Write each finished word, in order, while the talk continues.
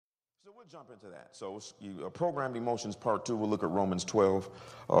we'll jump into that. So programmed emotions part 2, we'll look at Romans 12,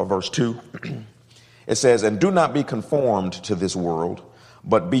 verse 2. It says, and do not be conformed to this world,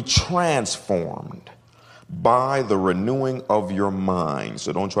 but be transformed by the renewing of your mind.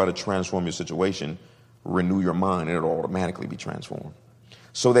 So don't try to transform your situation. Renew your mind and it'll automatically be transformed.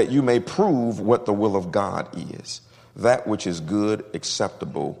 So that you may prove what the will of God is, that which is good,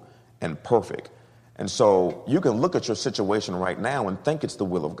 acceptable, and perfect. And so you can look at your situation right now and think it's the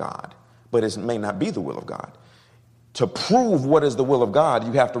will of God, but it may not be the will of God. To prove what is the will of God,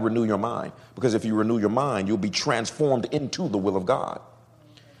 you have to renew your mind, because if you renew your mind, you'll be transformed into the will of God.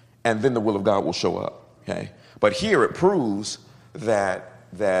 And then the will of God will show up. Okay. But here it proves that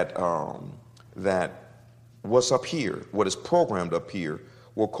what's up here, what is programmed up here,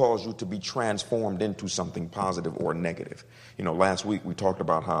 will cause you to be transformed into something positive or negative. Last week we talked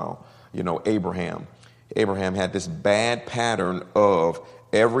about how, Abraham had this bad pattern of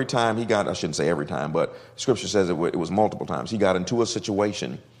every time he got, I shouldn't say every time, but scripture says it was multiple times. He got into a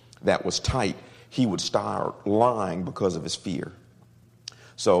situation that was tight. He would start lying because of his fear.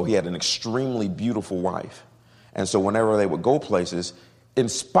 So he had an extremely beautiful wife. And so whenever they would go places, in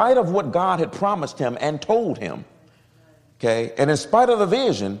spite of what God had promised him and told him, okay, and in spite of the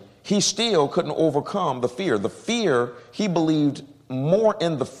vision, he still couldn't overcome the fear. The fear, he believed more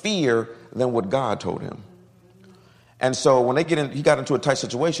in the fear than what God told him. And so when he got into a tight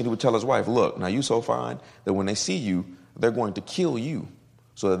situation, he would tell his wife, look, now you so fine that when they see you, they're going to kill you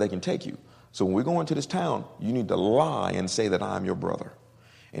so that they can take you. So when we go into this town, you need to lie and say that I'm your brother.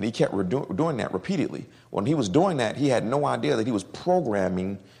 And he kept doing that repeatedly. When he was doing that, he had no idea that he was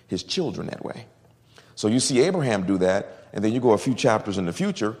programming his children that way. So you see Abraham do that, and then you go a few chapters in the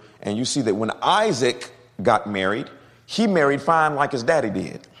future, and you see that when Isaac got married, he married fine like his daddy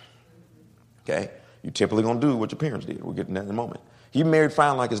did. Okay? You're typically going to do what your parents did. We'll get to that in a moment. He married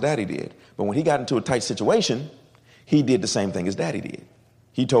fine like his daddy did. But when he got into a tight situation, he did the same thing his daddy did.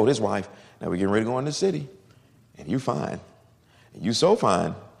 He told his wife, now we're getting ready to go in the city, and you fine. And you so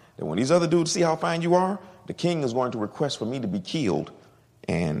fine that when these other dudes see how fine you are, the king is going to request for me to be killed,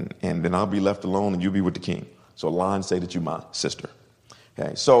 and then I'll be left alone and you'll be with the king. So lie and say that you're my sister.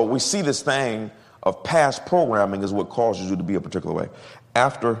 Okay, so we see this thing of past programming is what causes you to be a particular way.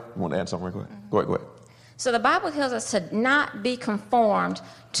 After, you want to add something real quick? Go ahead. So the Bible tells us to not be conformed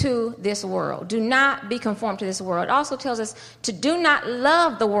to this world. Do not be conformed to this world. It also tells us to do not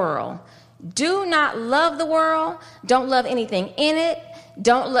love the world. Do not love the world. Don't love anything in it.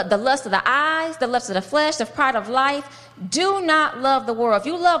 Don't love the lust of the eyes, the lust of the flesh, the pride of life. Do not love the world. If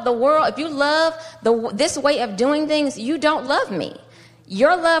you love the world, if you love this way of doing things, you don't love me.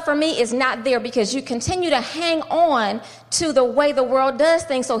 Your love for me is not there because you continue to hang on to the way the world does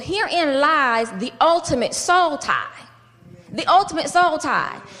things. So herein lies the ultimate soul tie. The ultimate soul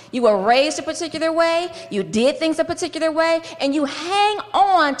tie. You were raised a particular way, you did things a particular way, and you hang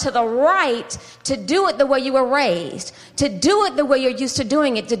on to the right to do it the way you were raised, to do it the way you're used to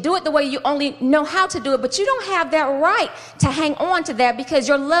doing it, to do it the way you only know how to do it. But you don't have that right to hang on to that because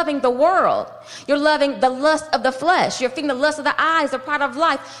you're loving the world. You're loving the lust of the flesh. You're feeding the lust of the eyes, the pride of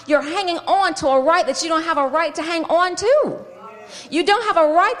life. You're hanging on to a right that you don't have a right to hang on to. You don't have a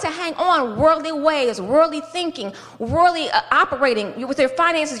right to hang on worldly ways, worldly thinking, worldly operating with your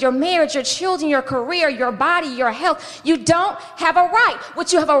finances, your marriage, your children, your career, your body, your health. You don't have a right.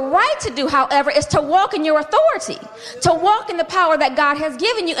 What you have a right to do, however, is to walk in your authority, to walk in the power that God has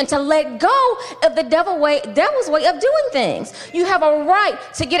given you, and to let go of the devil's way of doing things. You have a right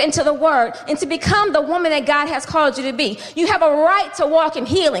to get into the word and to become the woman that God has called you to be. You have a right to walk in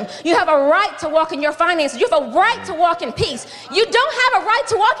healing. You have a right to walk in your finances. You have a right to walk in peace. You don't have a right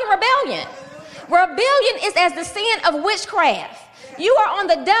to walk in rebellion. Rebellion is as the sin of witchcraft. You are on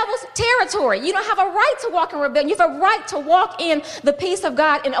the devil's territory. You don't have a right to walk in rebellion. You have a right to walk in the peace of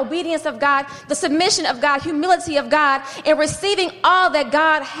God, in obedience of God, the submission of God, humility of God, and receiving all that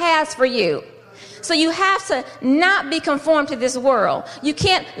God has for you. So you have to not be conformed to this world. You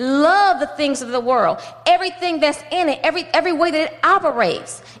can't love the things of the world. Everything that's in it, every way that it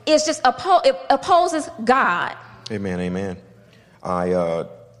operates, is just it opposes God. Amen, amen. To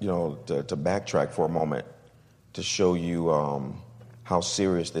backtrack for a moment to show you how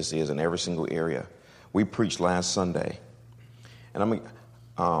serious this is in every single area. We preached last Sunday, and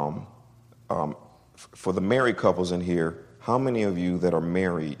for the married couples in here, how many of you that are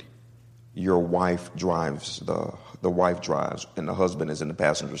married, your wife drives, the wife drives, and the husband is in the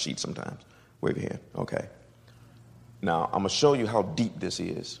passenger seat sometimes? Wave your hand. Okay. Now, I'm going to show you how deep this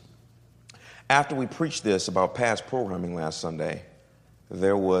is. After we preached this about past programming last Sunday,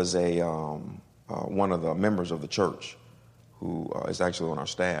 there was one of the members of the church who is actually on our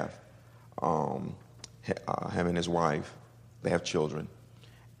staff, him and his wife, they have children.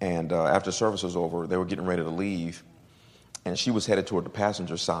 And after service was over, they were getting ready to leave. And she was headed toward the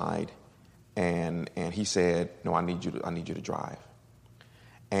passenger side. And he said, no, I need you to drive.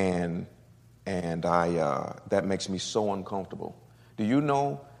 And that makes me so uncomfortable. Do you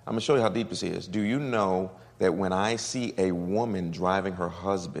know, I'm going to show you how deep this is. Do you know that when I see a woman driving her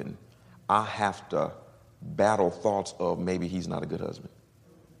husband, I have to battle thoughts of maybe he's not a good husband?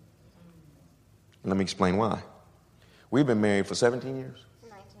 Let me explain why. We've been married for 17 years.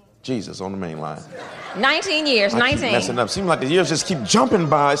 19. Jesus, on the main line. 19 years, 19. I keep messing up. Seems like the years just keep jumping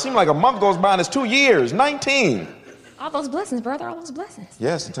by. It seems like a month goes by and it's 2 years. 19. All those blessings, brother, all those blessings.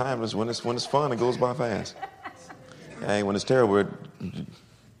 Yes, the time is when it's fun, it goes by fast. Hey, when it's terrible,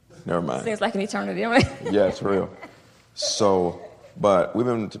 never mind. Seems like an eternity, right? Yeah, it's real. So, but we've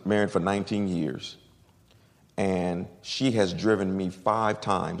been married for 19 years. And she has driven me 5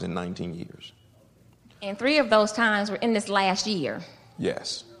 times in 19 years. And 3 of those times were in this last year.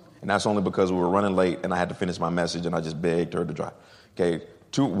 Yes. And that's only because we were running late and I had to finish my message and I just begged her to drive. Okay.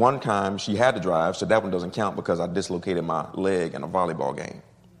 One time she had to drive, so that one doesn't count because I dislocated my leg in a volleyball game.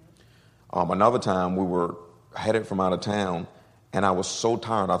 Another time we were headed from out of town and I was so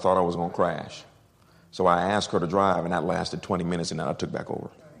tired I thought I was going to crash. So I asked her to drive and that lasted 20 minutes and then I took back over.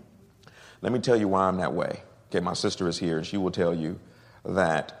 Let me tell you why I'm that way. Okay, my sister is here and she will tell you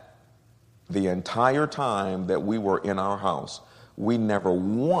that the entire time that we were in our house, we never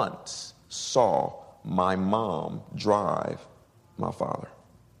once saw my mom drive my father.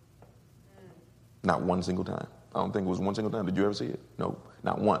 Not one single time. I don't think it was one single time. Did you ever see it? No,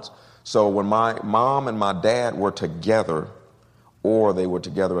 not once. So when my mom and my dad were together, or they were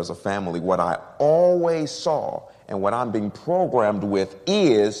together as a family, what I always saw and what I'm being programmed with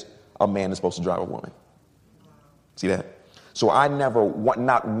is a man is supposed to drive a woman. See that? So I never,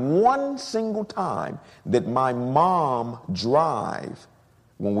 not one single time did my mom drive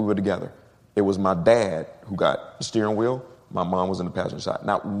when we were together. It was my dad who got the steering wheel. My mom was in the passenger side.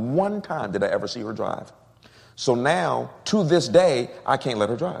 Not one time did I ever see her drive. So now, to this day, I can't let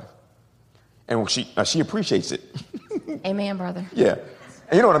her drive. And she appreciates it. Amen, brother. Yeah.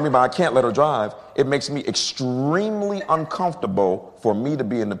 And you know what I mean by I can't let her drive? It makes me extremely uncomfortable for me to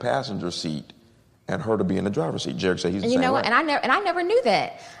be in the passenger seat and her to be in the driver's seat. Jerick said he's the same way. You know what? And I never knew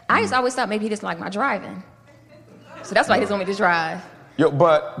that. I just always thought maybe he didn't like my driving. So that's why he doesn't want me to drive.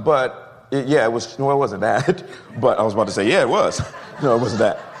 Yeah, it was. No, it wasn't that. But I was about to say, yeah, it was. No, it wasn't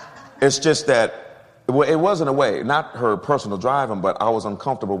that. It's just that it wasn't a way, not her personal driving, but I was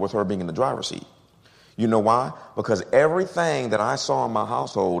uncomfortable with her being in the driver's seat. You know why? Because everything that I saw in my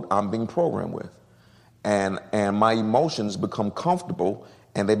household, I'm being programmed with. And my emotions become comfortable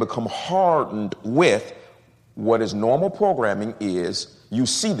and they become hardened with what is normal programming is. You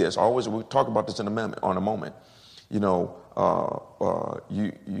see this. We'll talk about this in a moment. You know,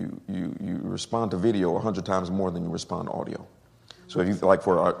 you respond to video 100 times more than you respond to audio. So if you, like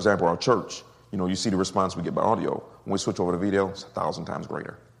for example, our church, you know, you see the response we get by audio. When we switch over to video, it's 1,000 times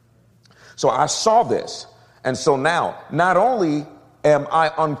greater. So I saw this. And so now, not only am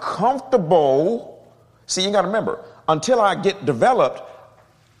I uncomfortable, see, you got to remember, until I get developed,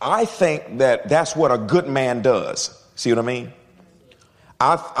 I think that that's what a good man does. See what I mean?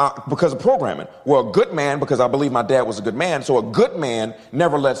 Because of programming. Well, a good man, because I believe my dad was a good man, so a good man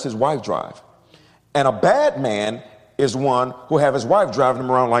never lets his wife drive. And a bad man is one who have his wife driving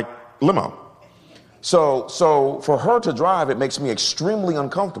him around like limo. So for her to drive, it makes me extremely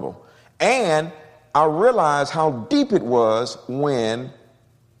uncomfortable. And I realized how deep it was when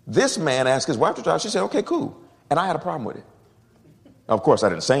this man asked his wife to drive. She said, okay, cool. And I had a problem with it. Of course, I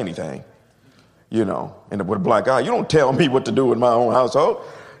didn't say anything, you know, and with a black eye, you don't tell me what to do in my own household,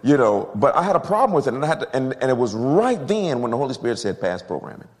 you know, but I had a problem with it. And I had to, and it was right then when the Holy Spirit said past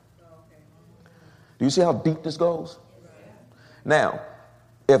programming. Do you see how deep this goes? Now,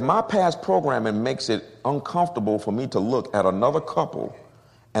 if my past programming makes it uncomfortable for me to look at another couple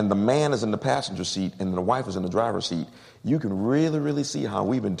and the man is in the passenger seat and the wife is in the driver's seat, you can really, really see how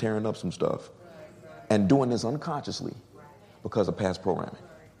we've been tearing up some stuff and doing this unconsciously because of past programming.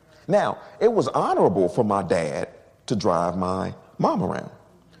 Now, it was honorable for my dad to drive my mom around.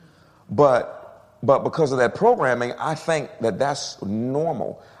 But because of that programming, I think that that's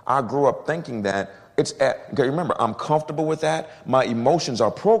normal. I grew up thinking that okay, remember, I'm comfortable with that. My emotions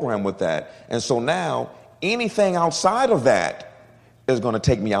are programmed with that. And so now anything outside of that is going to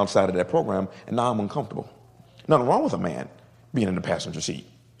take me outside of that program. And now I'm uncomfortable. Nothing wrong with a man being in the passenger seat.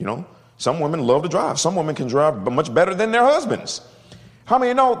 You know, some women love to drive. Some women can drive much better than their husbands. How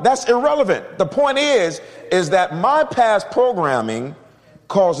many know that's irrelevant? The point is that my past programming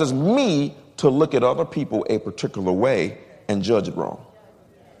causes me to look at other people a particular way and judge it wrong.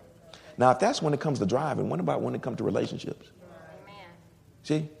 Now, if that's when it comes to driving, what about when it comes to relationships? Amen.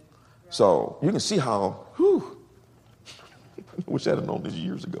 See? So you can see how, I wish I had known this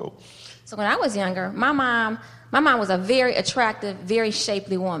years ago. So when I was younger, my mom was a very attractive, very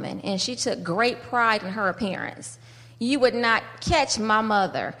shapely woman, and she took great pride in her appearance. You would not catch my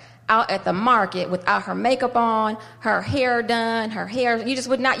mother out at the market without her makeup on, her hair done,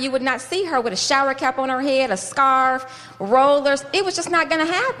 you would not see her with a shower cap on her head, a scarf, rollers. It was just not going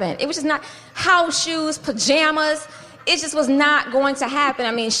to happen. It was just not house shoes, pajamas. It just was not going to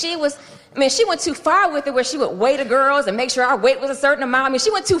happen. She went too far with it where she would weigh the girls and make sure our weight was a certain amount.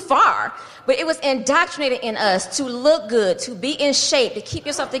 She went too far. But it was indoctrinated in us to look good, to be in shape, to keep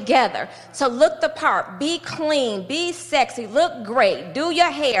yourself together, to look the part, be clean, be sexy, look great, do your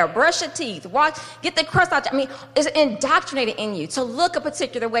hair, brush your teeth, get the crust out. It's indoctrinated in you to look a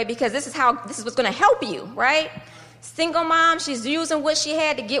particular way because this is what's going to help you, right? Single mom, she's using what she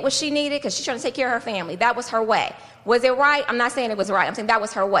had to get what she needed because she's trying to take care of her family. That was her way. Was it right? I'm not saying it was right. I'm saying that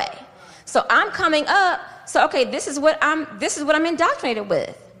was her way. So I'm coming up. So okay, this is what I'm indoctrinated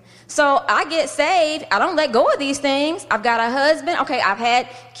with. So I get saved. I don't let go of these things. I've got a husband. Okay, I've had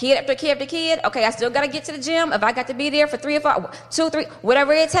kid after kid after kid. Okay, I still got to get to the gym. If I got to be there for 3 or 4, 2, 3,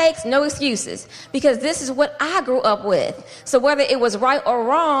 whatever it takes, no excuses. Because this is what I grew up with. So whether it was right or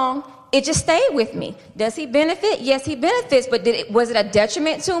wrong, it just stayed with me. Does he benefit? Yes, he benefits. But was it a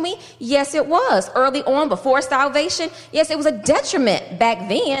detriment to me? Yes, it was. Early on, before salvation, yes, it was a detriment back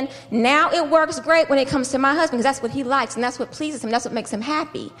then. Now it works great when it comes to my husband because that's what he likes and that's what pleases him. That's what makes him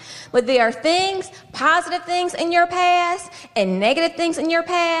happy. But there are things, positive things in your past and negative things in your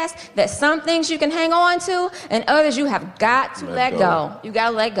past that some things you can hang on to and others you have got to let go. You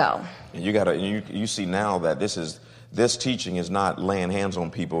got to let go. And you see now that this teaching is not laying hands on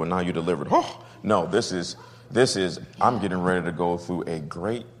people and now you delivered. Oh, no, this is, I'm getting ready to go through a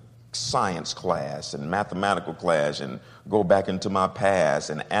great science class and mathematical class and go back into my past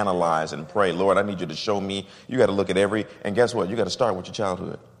and analyze and pray. Lord, I need you to show me. You got to look at and guess what? You got to start with your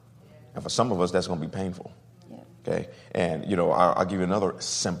childhood. And for some of us, that's going to be painful. Okay. And, I'll give you another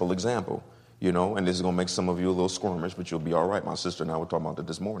simple example, and this is going to make some of you a little squirmish, but you'll be all right. My sister and I were talking about that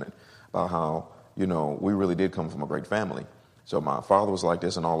this morning about how, we really did come from a great family. So my father was like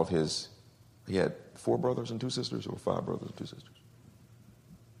this and he had 4 brothers and 2 sisters or 5 brothers and 2 sisters.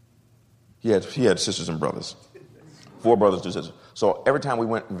 He had sisters and brothers, 4 brothers, 2 sisters. So every time we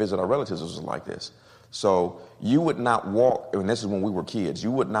went and visit our relatives, it was like this. So you would not walk, and this is when we were kids,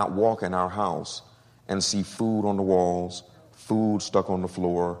 you would not walk in our house and see food on the walls, food stuck on the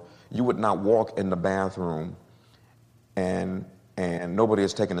floor. You would not walk in the bathroom and nobody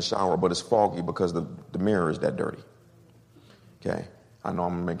has taken a shower, but it's foggy because the mirror is that dirty. Okay. I know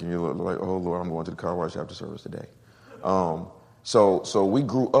I'm making you look like, oh, Lord, I'm going to the car wash after service today. So we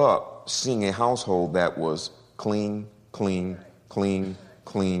grew up seeing a household that was clean,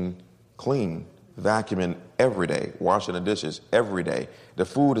 vacuuming every day, washing the dishes every day. The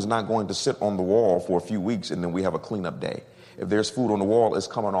food is not going to sit on the wall for a few weeks and then we have a cleanup day. If there's food on the wall, it's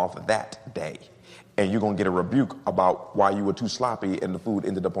coming off that day. And you're going to get a rebuke about why you were too sloppy and the food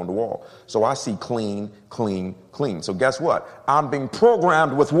ended up on the wall. So I see clean. So guess what? I'm being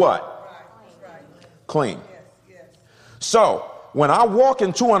programmed with what? Clean. So when I walk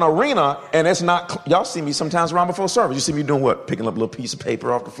into an arena and it's not, y'all see me sometimes around before service. You see me doing what? Picking up a little piece of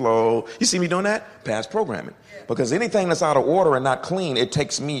paper off the floor. You see me doing that? Past programming. Because anything that's out of order and not clean, it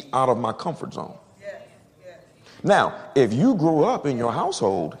takes me out of my comfort zone. Now, if you grew up in your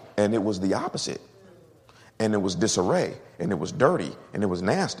household and it was the opposite, and it was disarray, and it was dirty, and it was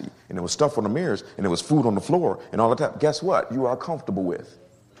nasty, and it was stuff on the mirrors, and it was food on the floor, and all of that, guess what? You are comfortable with.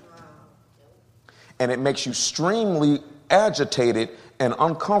 And it makes you extremely agitated and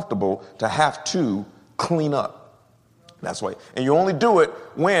uncomfortable to have to clean up. That's why. And you only do it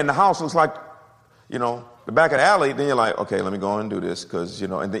when the house looks like, the back of the alley, then you're like, okay, let me go and do this, because,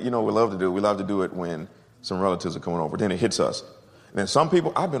 and then, we love to do it when some relatives are coming over. Then it hits us. And then some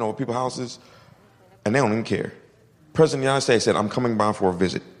people, I've been over people's houses, and they don't even care. President of the United States said, I'm coming by for a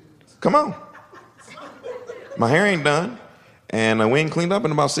visit. Come on. My hair ain't done. And we ain't cleaned up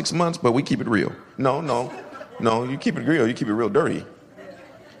in about 6 months, but we keep it real. No, you keep it real. You keep it real dirty.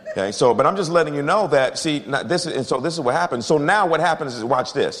 Okay, but I'm just letting you know that, this is what happens. So now what happens is,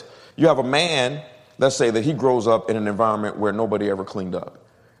 watch this. You have a man, let's say that he grows up in an environment where nobody ever cleaned up.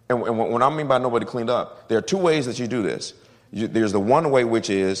 And what I mean by nobody cleaned up, there are 2 ways that you do this. There's the one way, which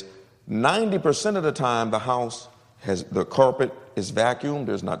is 90% of the time the house The carpet is vacuumed.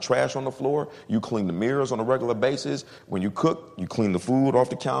 There's not trash on the floor. You clean the mirrors on a regular basis. When you cook, you clean the food off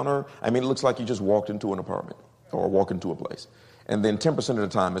the counter. I mean, it looks like you just walked into an apartment or walk into a place. And then 10% of the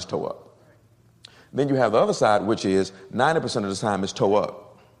time is toe up. Then you have the other side, which is 90% of the time is toe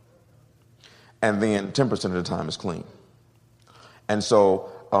up. And then 10% of the time is clean. And so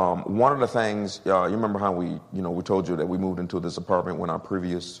one of the things, you remember how we told you that we moved into this apartment when our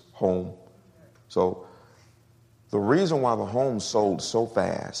previous home. So the reason why the home sold so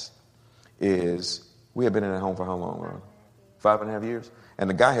fast is we had been in that home for how long, Ron? 5.5 years? And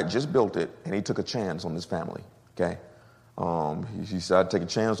the guy had just built it, and he took a chance on this family, okay? He decided to take a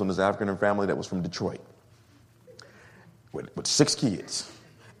chance on this African family that was from Detroit with 6 kids.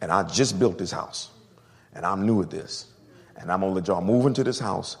 And I just built this house, and I'm new at this. And I'm going to let y'all move into this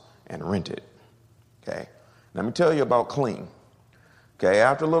house and rent it, okay? Let me tell you about clean. Okay,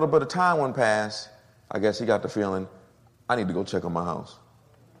 after a little bit of time went past, I guess he got the feeling, I need to go check on my house.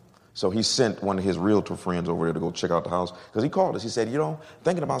 So he sent one of his realtor friends over there to go check out the house. Because he called us. He said,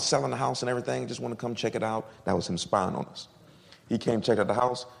 thinking about selling the house and everything, just want to come check it out. That was him spying on us. He came, checked out the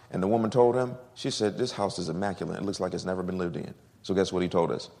house, and the woman told him, she said, this house is immaculate. It looks like it's never been lived in. So guess what he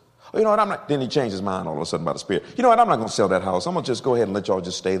told us? Oh, you know what, then he changed his mind all of a sudden about the spirit. You know what, I'm not going to sell that house. I'm going to just go ahead and let y'all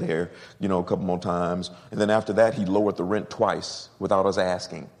just stay there, a couple more times. And then after that, he lowered the rent twice without us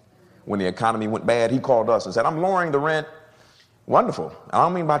asking. When the economy went bad, he called us and said, I'm lowering the rent. Wonderful. I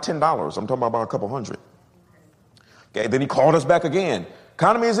don't mean by $10. I'm talking about a couple hundred. Okay, then he called us back again.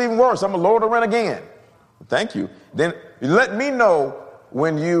 Economy is even worse. I'm going to lower the rent again. Thank you. Then let me know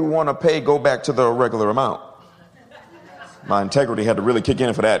when you want to pay, go back to the regular amount. My integrity had to really kick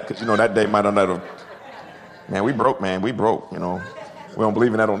in for that because, that day might not have. Man, we broke. We don't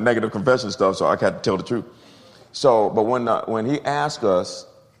believe in that on negative confession stuff, so I had to tell the truth. So, but when he asked us,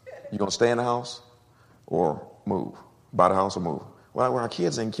 you going to stay in the house or move? Buy the house or move? Well, our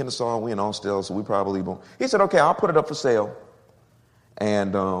kids in Kennesaw, we in Austell, so we probably won't. He said, okay, I'll put it up for sale.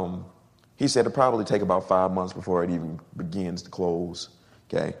 And he said it'll probably take about 5 months before it even begins to close.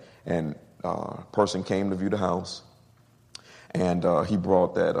 Okay. And a person came to view the house. And he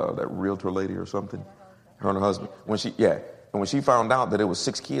brought that realtor lady or something, her and her husband. When she found out that there was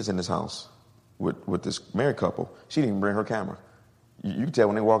 6 kids in this house with this married couple, she didn't even bring her camera. You can tell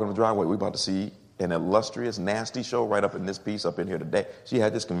when they walk in the driveway, we're about to see an illustrious, nasty show right up in this piece up in here today. She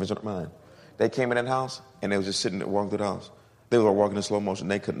had this conviction of mind. They came in that house, and they was just sitting there walking through the house. They were walking in slow motion.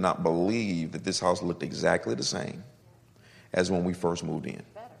 They could not believe that this house looked exactly the same as when we first moved in.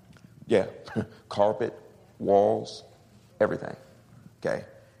 Yeah, carpet, walls, everything. Okay,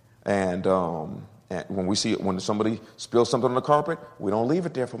 and when somebody spills something on the carpet, we don't leave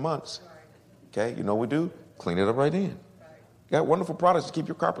it there for months. Okay, you know what we do? Clean it up right then. Got wonderful products to keep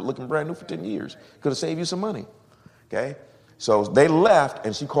your carpet looking brand new for 10 years. Could have saved you some money. Okay, so they left,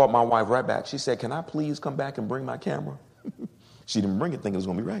 and she called my wife right back. She said, "Can I please come back and bring my camera?" She didn't bring it, thinking it was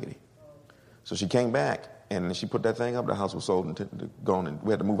going to be raggedy. So she came back, and she put that thing up. The house was sold and gone, and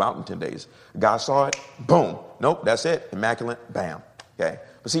we had to move out in 10 days. The guy saw it. Boom. Nope, that's it. Immaculate. Bam. Okay.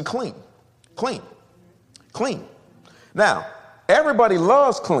 But see, clean. Now, everybody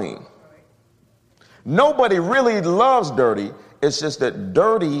loves clean. Nobody really loves dirty. It's just that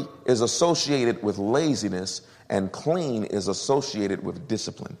dirty is associated with laziness and clean is associated with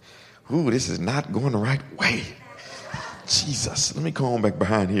discipline. Ooh, this is not going the right way. Jesus, let me come on back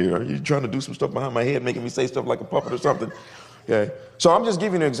behind here. Are you trying to do some stuff behind my head, making me say stuff like a puppet or something? Okay. So I'm just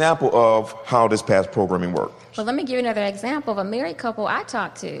giving you an example of how this past programming worked. Well, let me give you another example of a married couple I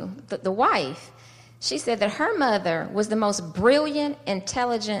talked to. The wife, she said that her mother was the most brilliant,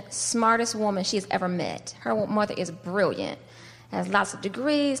 intelligent, smartest woman she's ever met. Her mother is brilliant, has lots of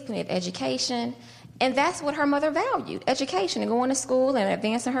degrees, plenty of education, and that's what her mother valued, education and going to school and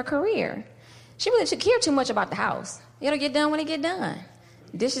advancing her career. She really didn't care too much about the house. It'll get done when it get done.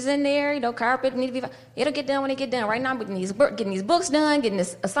 Dishes in there, carpet need to be. It'll get done when it get done. Right now, I'm getting these books done, getting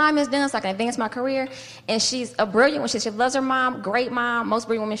these assignments done, so I can advance my career. And she's a brilliant one. She loves her mom, great mom, most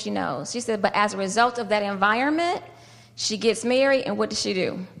brilliant woman she knows. She said, but as a result of that environment, she gets married, and what does she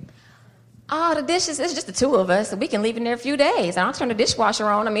do? Oh, the dishes, it's just the two of us, so we can leave in there a few days. I don't turn the dishwasher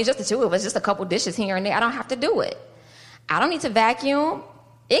on. I mean, just the two of us, just a couple dishes here and there. I don't have to do it. I don't need to vacuum.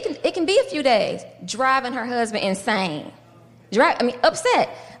 It can be a few days. Driving her husband insane. Upset.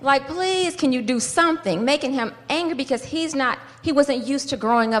 Like, please, can you do something? Making him angry because he wasn't used to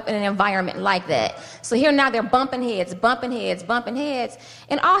growing up in an environment like that. So here now they're bumping heads.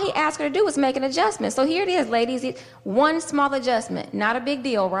 And all he asked her to do was make an adjustment. So here it is, ladies. One small adjustment. Not a big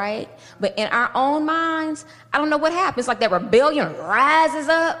deal, right? But in our own minds, I don't know what happens. Like that rebellion rises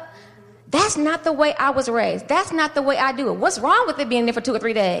up. That's not the way I was raised. That's not the way I do it. What's wrong with it being there for 2 or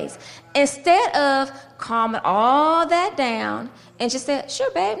 3 days? Instead of calming all that down and just say, sure,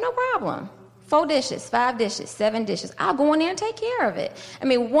 babe, no problem. 4 dishes, 5 dishes, 7 dishes. I'll go in there and take care of it. I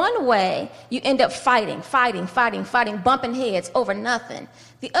mean, one way you end up fighting, bumping heads over nothing.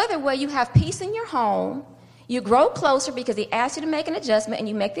 The other way, you have peace in your home. You grow closer because he asked you to make an adjustment, and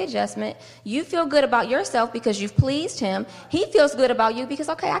you make the adjustment. You feel good about yourself because you've pleased him. He feels good about you because,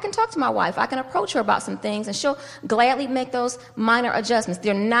 okay, I can talk to my wife. I can approach her about some things, and she'll gladly make those minor adjustments.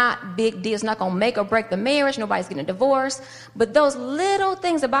 They're not big deals. Not going to make or break the marriage. Nobody's getting a divorce. But those little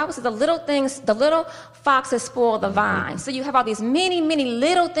things, the Bible says the little things, the little foxes spoil the vine. So you have all these many, many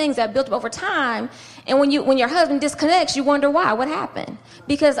little things that built up over time. And when your husband disconnects, you wonder why. What happened?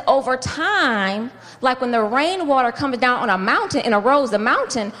 Because over time, like when the rainwater comes down on a mountain and erodes the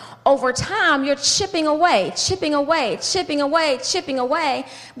mountain, over time you're chipping away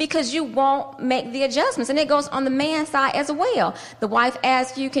because you won't make the adjustments. And it goes on the man's side as well. The wife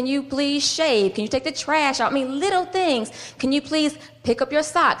asks you, can you please shave? Can you take the trash out? I mean, little things. Can you please pick up your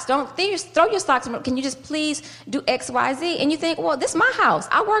socks? Don't throw your socks. Can you just please do X, Y, Z? And you think, well, this is my house.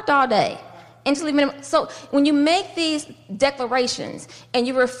 I worked all day. So when you make these declarations and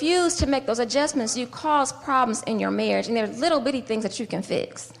you refuse to make those adjustments, you cause problems in your marriage, and they're little bitty things that you can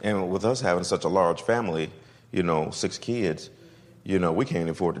fix. And with us having such a large family, 6 kids, we can't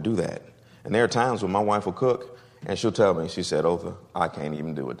afford to do that. And there are times when my wife will cook and she'll tell me, she said, Otha, I can't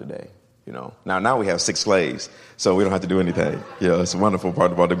even do it today. Now we have 6 slaves, so we don't have to do anything. It's a wonderful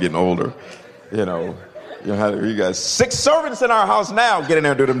part about them getting older, You got 6 servants in our house now. Get in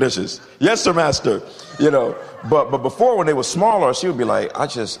there and do them dishes. Yes, sir, master. But before, when they were smaller, she would be like,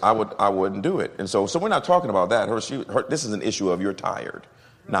 I wouldn't do it. And so we're not talking about that. This is an issue of you're tired,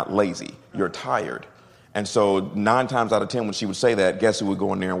 not lazy. You're tired. And so 9 times out of 10, when she would say that, guess who would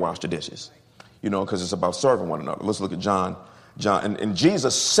go in there and wash the dishes? Because it's about serving one another. Let's look at John, and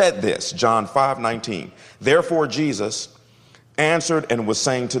Jesus said this, John 5:19. Therefore, Jesus answered and was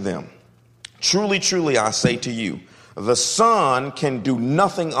saying to them, truly, truly, I say to you, the son can do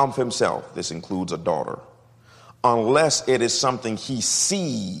nothing of himself. This includes a daughter, unless it is something he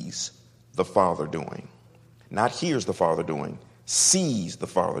sees the father doing. Not hears the father doing, sees the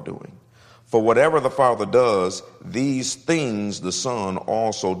father doing. For whatever the father does, these things the son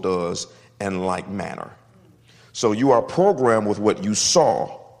also does in like manner. So you are programmed with what you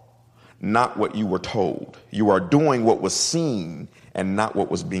saw, not what you were told. You are doing what was seen and not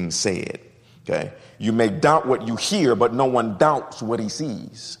what was being said. Okay, you may doubt what you hear, but no one doubts what he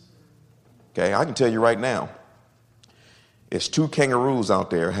sees. Okay, I can tell you right now, it's 2 kangaroos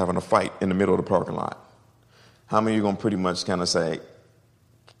out there having a fight in the middle of the parking lot. How many of you going to pretty much kind of say,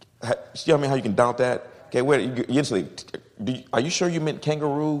 how you can doubt that? Okay, wait, you instantly, are you sure you meant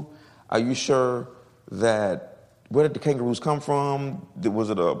kangaroo? Are you sure that, where did the kangaroos come from? Was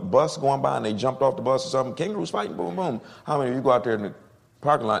it a bus going by and they jumped off the bus or something? Kangaroos fighting, boom, boom. How many of you go out there in the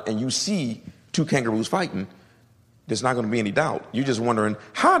parking lot and you see 2 kangaroos fighting? There's not going to be any doubt. You're just wondering,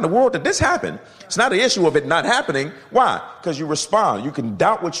 how in the world did this happen? It's not an issue of it not happening. Why? Because you respond. You can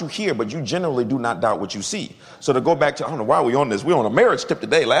doubt what you hear, but you generally do not doubt what you see. So to go back to, I don't know why we're on this. We're on a marriage tip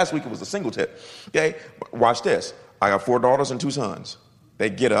today. Last week it was a single tip. Okay, watch this. I got 4 daughters and 2 sons. They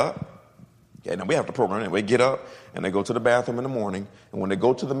get up. Okay, now we have to program it. They get up and they go to the bathroom in the morning. And when they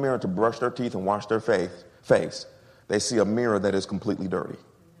go to the mirror to brush their teeth and wash their face, they see a mirror that is completely dirty,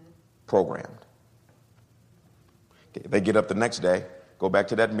 programmed. Okay, they get up the next day, go back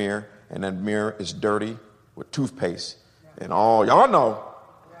to that mirror, and that mirror is dirty with toothpaste. And all y'all know,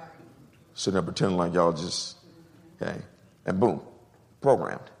 sitting there pretending like y'all just, okay, and boom,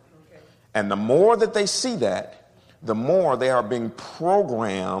 programmed. And the more that they see that, the more they are being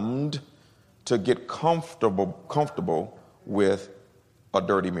programmed to get comfortable with a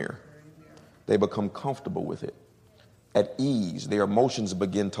dirty mirror. They become comfortable with it. At ease, their emotions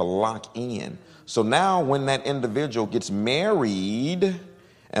begin to lock in. So now when that individual gets married,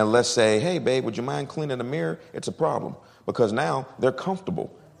 and let's say, hey, babe, would you mind cleaning the mirror? It's a problem because now they're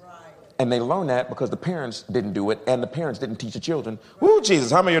comfortable. Right. And they learn that because the parents didn't do it and the parents didn't teach the children. Woo,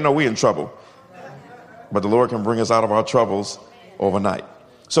 Jesus, how many of you know we're in trouble? But the Lord can bring us out of our troubles overnight.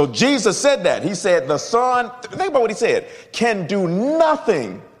 So Jesus said that. He said the son, think about what he said, can do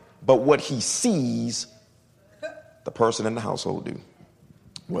nothing but what he sees the person in the household do,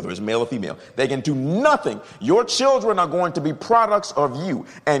 whether it's male or female. They can do nothing. Your children are going to be products of you.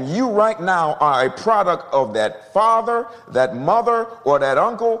 And you right now are a product of that father, that mother, or that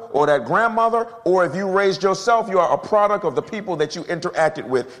uncle, or that grandmother. Or if you raised yourself, you are a product of the people that you interacted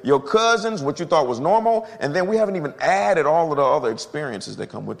with. Your cousins, what you thought was normal. And then we haven't even added all of the other experiences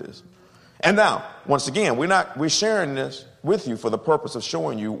that come with this. And now, once again, we're sharing this with you for the purpose of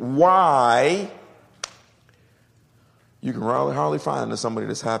showing you why you can hardly find somebody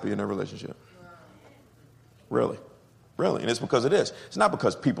that's happy in their relationship. Really. And it's because of this. It's not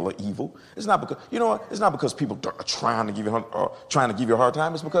because people are evil. It's not because, you know what? It's not because people are trying to give you a hard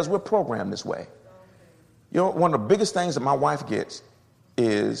time. It's because we're programmed this way. You know, one of the biggest things that my wife gets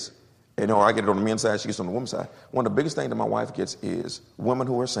is, you know, I get it on the men's side, she gets it on the women's side. One of the biggest things that my wife gets is women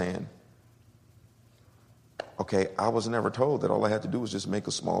who are saying, okay, I was never told that all I had to do was just make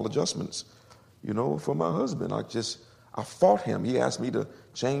a small adjustments, you know, for my husband. I fought him. He asked me to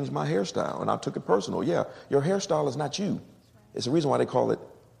change my hairstyle, and I took it personal. Yeah, your hairstyle is not you. It's the reason why they call it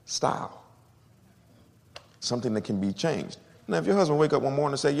style. Something that can be changed. Now, if your husband wake up one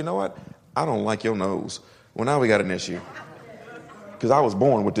morning and say, you know what, I don't like your nose. Well, now we got an issue. Because I was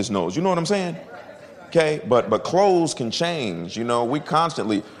born with this nose. You know what I'm saying? Okay, but clothes can change. You know, we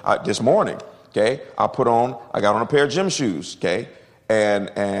constantly, this morning, okay, I got on a pair of gym shoes, okay,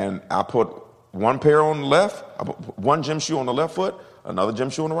 and I put one pair on the left, I put one gym shoe on the left foot, another gym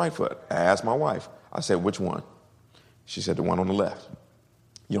shoe on the right foot. I asked my wife, I said, which one? She said, the one on the left.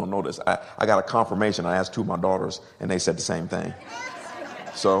 You don't know this. I got a confirmation. I asked two of my daughters, and they said the same thing.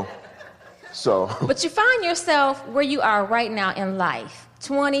 So. But you find yourself where you are right now in life,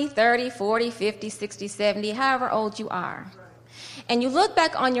 20, 30, 40, 50, 60, 70, however old you are. And you look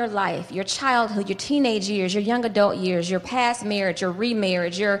back on your life, your childhood, your teenage years, your young adult years, your past marriage, your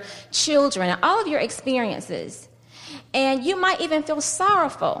remarriage, your children, and all of your experiences. And you might even feel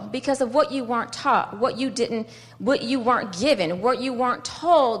sorrowful because of what you weren't taught, what you weren't given, what you weren't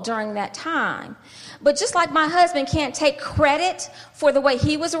told during that time. But just like my husband can't take credit for the way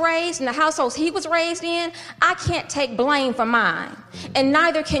he was raised and the households he was raised in, I can't take blame for mine. And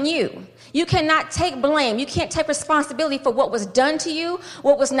neither can you. You cannot take blame. You can't take responsibility for what was done to you,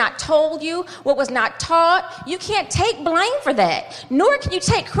 what was not told you, what was not taught. You can't take blame for that. Nor can you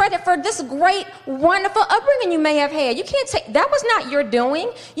take credit for this great, wonderful upbringing you may have had. You can't take, that was not your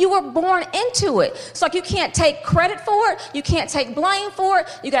doing. You were born into it. So like you can't take credit for it. You can't take blame for it.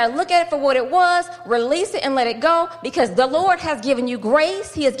 You got to look at it for what it was, release it and let it go, because the Lord has given you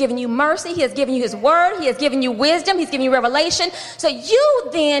grace. He has given you mercy. He has given you his word. He has given you wisdom. He's given you revelation. So you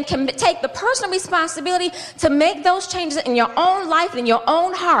then can take the personal responsibility to make those changes in your own life and in your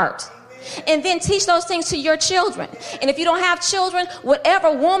own heart, and then teach those things to your children. And if you don't have children,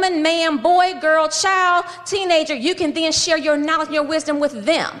 whatever woman, man, boy, girl, child, teenager, you can then share your knowledge and your wisdom with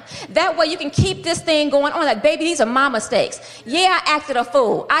them. That way you can keep this thing going on. Like, baby, these are my mistakes. Yeah, I acted a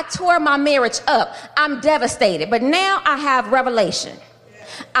fool. I tore my marriage up. I'm devastated. But now I have revelation.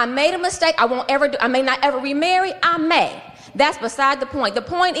 I made a mistake. I may not ever remarry. I may. That's beside the point. The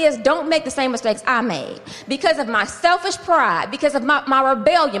point is, don't make the same mistakes I made. Because of my selfish pride, because of my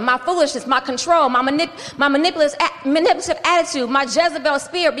rebellion, my foolishness, my control, my manipulative attitude, my Jezebel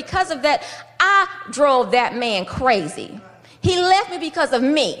spirit, because of that, I drove that man crazy. He left me because of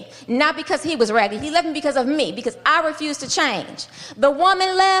me, not because he was raggedy. He left me because of me, because I refused to change. The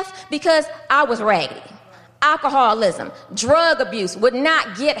woman left because I was raggedy. Alcoholism, drug abuse, would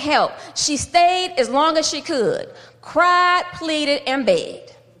not get help. She stayed as long as she could, cried, pleaded, and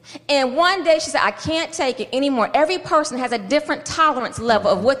begged. And one day she said, I can't take it anymore. Every person has a different tolerance level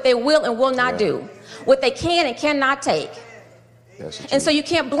of what they will and will not do, what they can and cannot take. And so you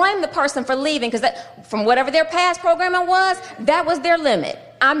can't blame the person for leaving, because from whatever their past programming was, that was their limit.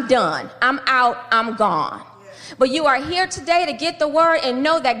 I'm done. I'm out. I'm gone. But you are here today to get the word and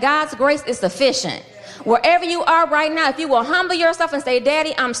know that God's grace is sufficient. Wherever you are right now, if you will humble yourself and say,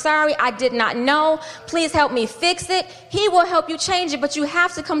 Daddy, I'm sorry, I did not know. Please help me fix it. He will help you change it, but you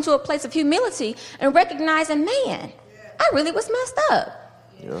have to come to a place of humility and recognizing, man, I really was messed up.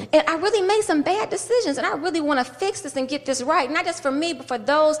 Yeah. And I really made some bad decisions, and I really want to fix this and get this right, not just for me, but for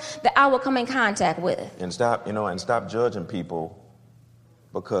those that I will come in contact with. And stop judging people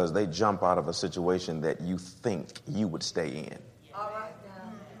because they jump out of a situation that you think you would stay in. All right.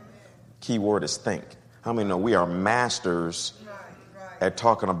 Key word is think. How many know we are masters at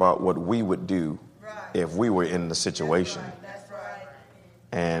talking about what we would do if we were in the situation? That's right.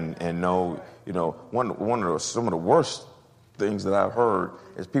 And some of the worst things that I've heard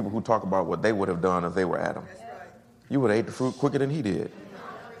is people who talk about what they would have done if they were Adam. You would have ate the fruit quicker than he did.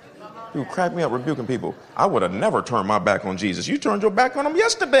 You crack me up rebuking people. I would have never turned my back on Jesus. You turned your back on him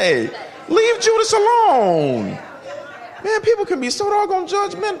yesterday. Leave Judas alone. Man, people can be so doggone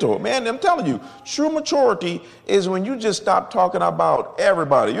judgmental. Man, I'm telling you, true maturity is when you just stop talking about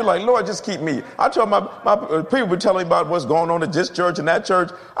everybody. You're like, Lord, just keep me. I tell my people were telling me about what's going on at this church and that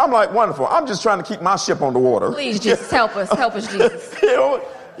church. I'm like, wonderful. I'm just trying to keep my ship on the water. Please, Jesus, help us, Jesus.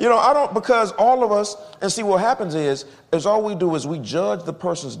 I don't, because all of us, and see what happens is all we do is we judge the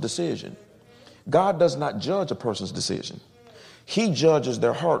person's decision. God does not judge a person's decision. He judges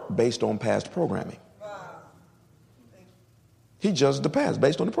their heart based on past programming. He judges the past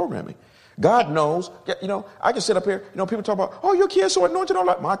based on the programming. God knows, I can sit up here, people talk about, oh, your kids are anointed. All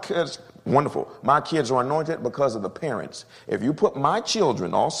that. My kids, wonderful. My kids are anointed because of the parents. If you put my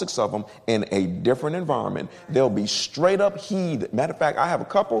children, all 6 of them, in a different environment, they'll be straight up heathen. Matter of fact, I have a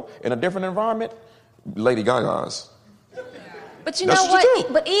couple in a different environment, Lady Gaga's. But you know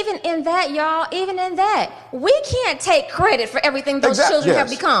what? But even in that, y'all, we can't take credit for everything those children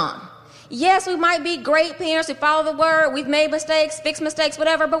have become. Yes, we might be great parents. We follow the word. We've made mistakes, fixed mistakes,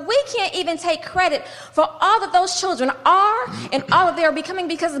 whatever. But we can't even take credit for all that those children are and all that they are becoming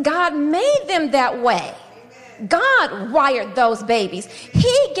because God made them that way. God wired those babies.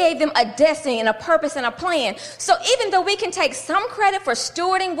 He gave them a destiny and a purpose and a plan. So even though we can take some credit for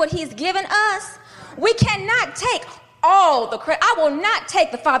stewarding what he's given us, we cannot take all the credit. I will not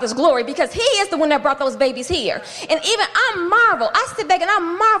take the Father's glory because he is the one that brought those babies here. And even I sit back and I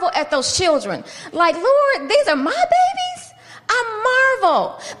marvel at those children. Like, Lord, these are my babies? I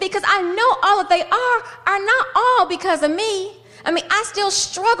marvel because I know all that they are not all because of me. I mean, I still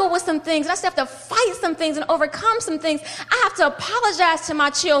struggle with some things. I still have to fight some things and overcome some things. I have to apologize to my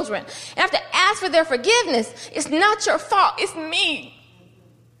children. I have to ask for their forgiveness. It's not your fault. It's me.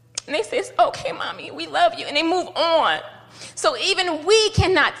 And they say, it's okay, mommy, we love you. And they move on. So even we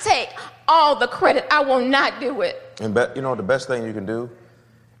cannot take all the credit. I will not do it. And the best thing you can do,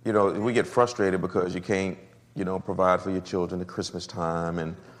 we get frustrated because you can't, provide for your children at Christmas time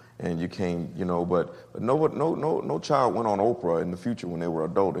and you can't, but no child went on Oprah in the future when they were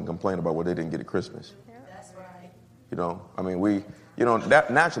adult and complained about what they didn't get at Christmas. That's right.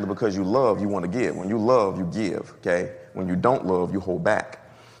 That naturally, because you love, you want to give. When you love, you give, okay? When you don't love, you hold back.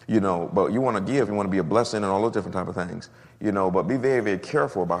 But you want to give, you want to be a blessing and all those different type of things, but be very, very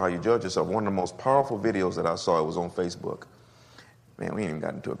careful about how you judge yourself. One of the most powerful videos that I saw, it was on Facebook. Man, we ain't even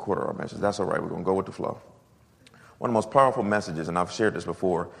gotten to a quarter of our message. That's all right. We're going to go with the flow. One of the most powerful messages, and I've shared this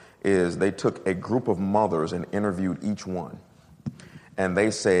before, is they took a group of mothers and interviewed each one. And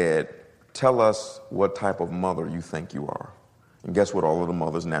they said, tell us what type of mother you think you are. And guess what all of the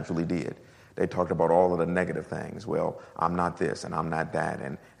mothers naturally did? They talked about all of the negative things. Well, I'm not this and I'm not that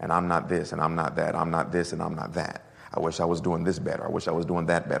and I'm not this and I'm not that. I'm not this and I'm not that. I wish I was doing this better. I wish I was doing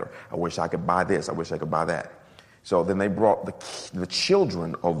that better. I wish I could buy this. I wish I could buy that. So then they brought the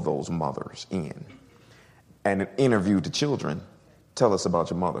children of those mothers in and interviewed the children. Tell us about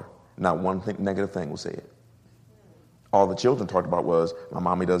your mother. Not one negative thing was said. All the children talked about was, my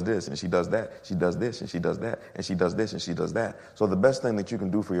mommy does this, and she does that. She does this, and she does that, and she does this, and she does that. So the best thing that you can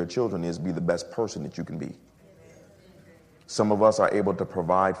do for your children is be the best person that you can be. Some of us are able to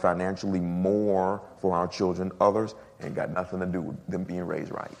provide financially more for our children. Others ain't got nothing to do with them being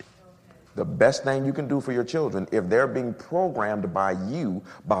raised right. The best thing you can do for your children, if they're being programmed by you,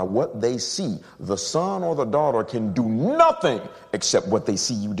 by what they see, the son or the daughter can do nothing except what they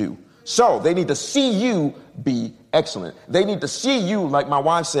see you do. So they need to see you be excellent. They need to see you, like my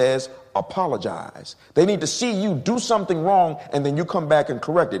wife says, apologize. They need to see you do something wrong and then you come back and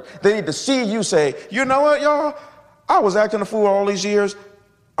correct it. They need to see you say, you know what, y'all? I was acting a fool all these years.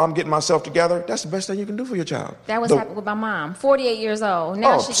 I'm getting myself together. That's the best thing you can do for your child. That was happening with my mom, 48 years old.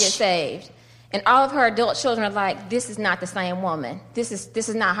 Now she gets saved. And all of her adult children are like, this is not the same woman. This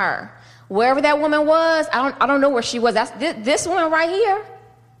is not her. Wherever that woman was, I don't know where she was. That's this woman right here.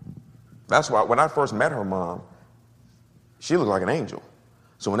 That's why when I first met her mom, she looked like an angel.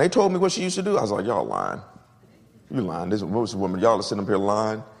 So when they told me what she used to do, I was like, y'all lying. You lying. This woman, y'all are sitting up here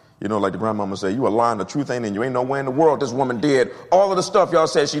lying. Like the grandmama say, you are lying. The truth ain't in you. Ain't nowhere in the world this woman did all of the stuff y'all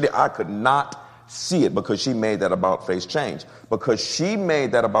said she did. I could not see it because she made that about-face change. Because she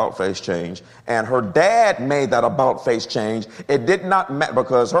made that about-face change and her dad made that about-face change. It did not matter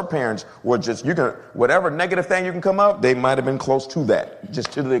because her parents were just, whatever negative thing you can come up, they might have been close to that,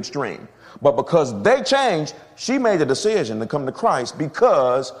 just to the extreme. But because they changed, she made the decision to come to Christ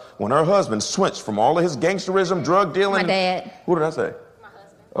because when her husband switched from all of his gangsterism, drug dealing. My dad. Who did I say? My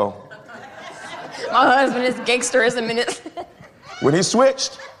husband. Oh. My husband is gangsterism in it. When he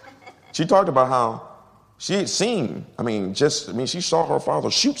switched, she talked about how she had seen, she saw her father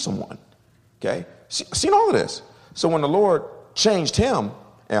shoot someone. Okay? Seen all of this. So when the Lord changed him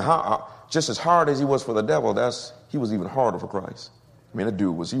and how just as hard as he was for the devil, he was even harder for Christ. That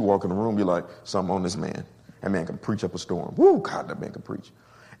dude he walk in the room, be like, something on this man. That man can preach up a storm. Woo, God, that man can preach.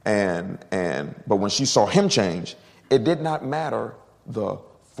 But when she saw him change, it did not matter the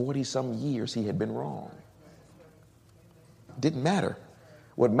 40-some years he had been wrong. Didn't matter.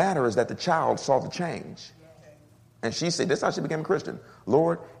 What mattered is that the child saw the change. And she said, that's how she became a Christian.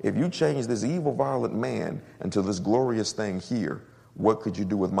 Lord, if you change this evil, violent man into this glorious thing here, what could you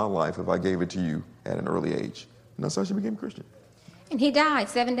do with my life if I gave it to you at an early age? And that's how she became a Christian. And he died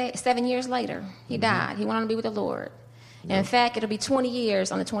 7 years later. He died. He went on to be with the Lord. And in fact, it'll be 20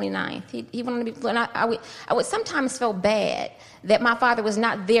 years on the 29th. He went on to be, and I would sometimes feel bad that my father was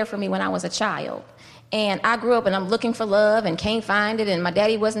not there for me when I was a child. And I grew up and I'm looking for love and can't find it, and my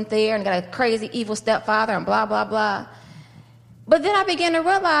daddy wasn't there and got a crazy, evil stepfather and blah, blah, blah. But then I began to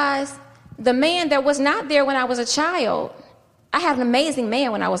realize the man that was not there when I was a child, I had an amazing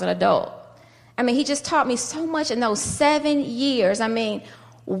man when I was an adult. I mean, he just taught me so much in those 7 years. I mean,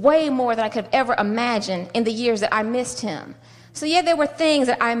 way more than I could have ever imagined in the years that I missed him. So yeah, there were things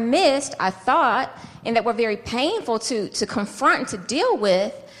that I missed, I thought, and that were very painful to confront and to deal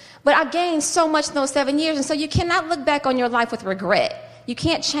with. But I gained so much in those 7 years, and so you cannot look back on your life with regret. You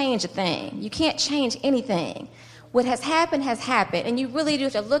can't change a thing. You can't change anything. What has happened, and you really do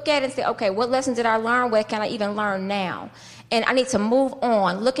have to look at it and say, okay, what lessons did I learn? What can I even learn now? And I need to move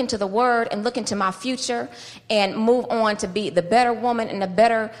on, look into the Word and look into my future and move on to be the better woman and the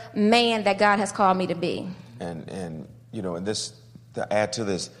better man that God has called me to be. And you know, and this, to add to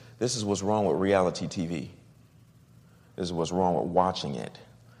this, this is what's wrong with reality TV. This is what's wrong with watching it.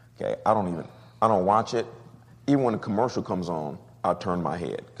 Okay, I don't watch it. Even when a commercial comes on, I'll turn my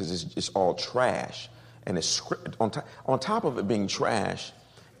head because it's all trash. And it's scripted. On top of it being trash,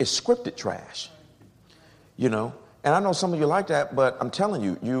 it's scripted trash. You know? And I know some of you like that, but I'm telling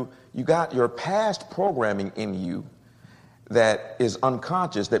you, you got your past programming in you that is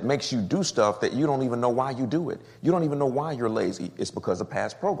unconscious, that makes you do stuff that you don't even know why you do it. You don't even know why you're lazy. It's because of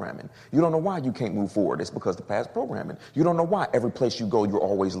past programming. You don't know why you can't move forward. It's because of past programming. You don't know why every place you go, you're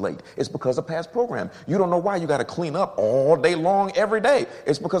always late. It's because of past program. You don't know why you got to clean up all day long, every day.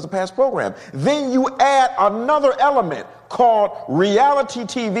 It's because of past program. Then you add another element called reality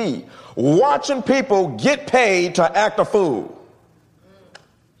TV, watching people get paid to act a fool.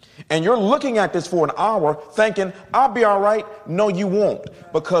 And you're looking at this for an hour thinking, I'll be all right. No, you won't.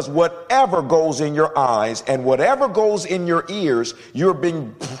 Because whatever goes in your eyes and whatever goes in your ears, you're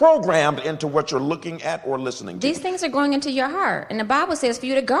being programmed into what you're looking at or listening to. These things are going into your heart. And the Bible says for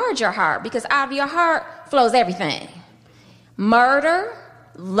you to guard your heart, because out of your heart flows everything. Murder,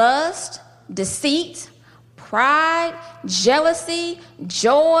 lust, deceit, pride, jealousy,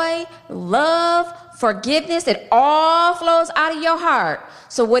 joy, love, forgiveness. It all flows out of your heart.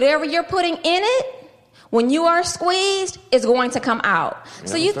 So whatever you're putting in it, when you are squeezed, it's going to come out. Yeah,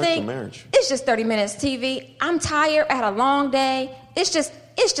 so you think it's just 30 minutes TV. I'm tired. I had a long day. It's just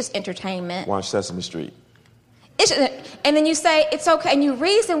entertainment. Watch Sesame Street. And then you say it's okay, and you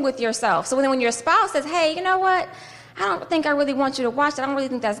reason with yourself. So then when your spouse says, "Hey, you know what? I don't think I really want you to watch that. I don't really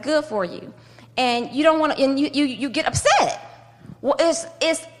think that's good for you," and you don't want to, and you get upset. Well,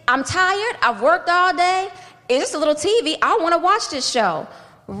 I'm tired. I've worked all day. It's just a little TV. I want to watch this show.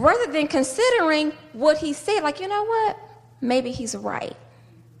 Rather than considering what he said, like, you know what? Maybe he's right.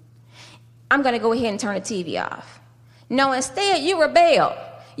 I'm going to go ahead and turn the TV off. No, instead, you rebel.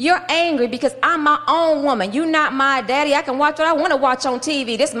 You're angry because I'm my own woman. You're not my daddy. I can watch what I want to watch on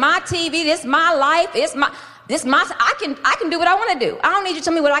TV. This is my TV. This is my life. I can do what I want to do. I don't need you to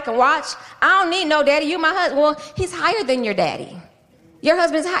tell me what I can watch. I don't need no daddy. You my husband. Well, he's higher than your daddy. Your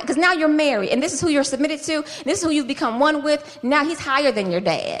husband's high because now you're married, and this is who you're submitted to, and this is who you've become one with. Now he's higher than your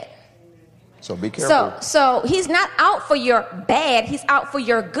dad. So be careful. So he's not out for your bad. He's out for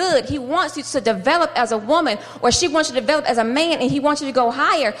your good. He wants you to develop as a woman, or she wants you to develop as a man, and he wants you to go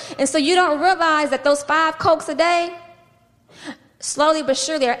higher. And so you don't realize that those 5 Cokes a day, slowly but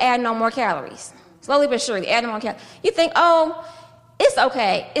surely, are adding on more calories. Slowly but surely, adding on more calories. You think, oh, it's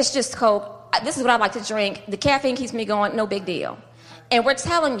okay. It's just Coke. This is what I like to drink. The caffeine keeps me going. No big deal. And we're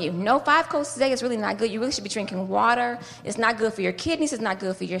telling you, no 5 Cokes a day is really not good. You really should be drinking water. It's not good for your kidneys. It's not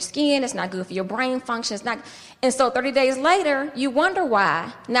good for your skin. It's not good for your brain function. And so 30 days later, you wonder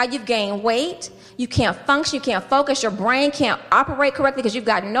why. Now you've gained weight. You can't function. You can't focus. Your brain can't operate correctly because you've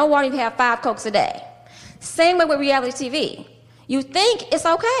got no water. You have 5 Cokes a day. Same way with reality TV. You think it's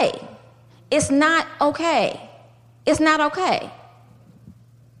okay. It's not okay. It's not okay.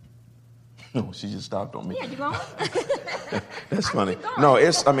 No, she just stopped on me. Yeah, you going? That's funny. No,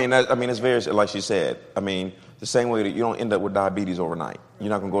 it's very, like she said, the same way that you don't end up with diabetes overnight. You're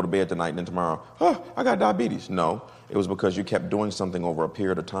not going to go to bed tonight and then tomorrow, I got diabetes. No, it was because you kept doing something over a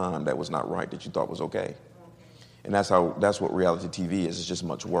period of time that was not right, that you thought was okay. And that's what reality TV is. It's just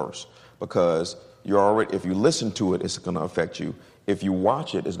much worse because if you listen to it, it's going to affect you. If you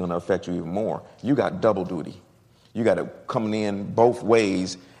watch it, it's going to affect you even more. You got double duty. You got to come in both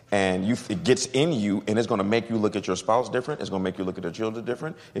ways, and it gets in you, and it's going to make you look at your spouse different. It's going to make you look at your children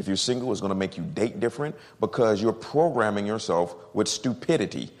different. If you're single, it's going to make you date different because you're programming yourself with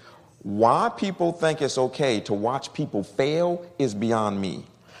stupidity. Why people think it's okay to watch people fail is beyond me.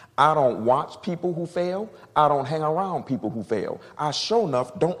 I don't watch people who fail. I don't hang around people who fail. I sure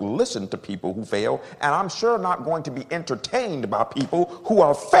enough don't listen to people who fail, and I'm sure not going to be entertained by people who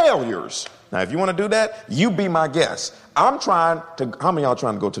are failures. Now, if you want to do that, you be my guest. How many of y'all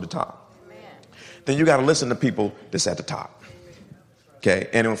trying to go to the top? Amen. Then you got to listen to people that's at the top. Okay?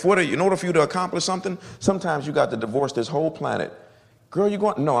 And in order for you to accomplish something, sometimes you got to divorce this whole planet. Girl, you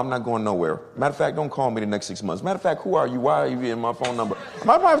going? No, I'm not going nowhere. Matter of fact, don't call me the next 6 months. Matter of fact, who are you? Why are you in my phone number?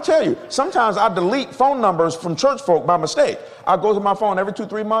 My wife tell you, sometimes I delete phone numbers from church folk by mistake. I go to my phone every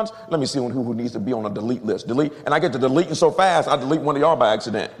 2-3 months. Let me see who needs to be on a delete list. Delete. And I get to deleting so fast, I delete one of y'all by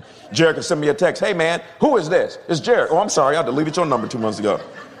accident. Jared can send me a text. Hey, man, who is this? It's Jared. Oh, I'm sorry. I deleted your number 2 months ago.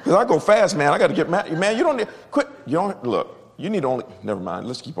 Because I go fast, man. I got to get mad. Man, you don't need, quit. You don't, look, you need only, never mind.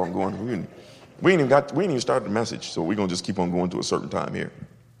 Let's keep on going. We ain't even started the message, so we're going to just keep on going to a certain time here.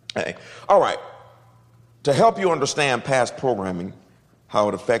 Hey. All right. To help you understand past programming, how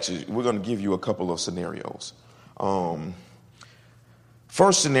it affects you, we're going to give you a couple of scenarios.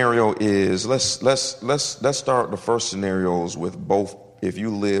 First scenario is let's start the first scenarios with both. If you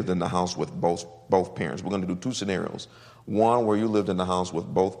lived in the house with both parents, we're going to do 2 scenarios. One where you lived in the house with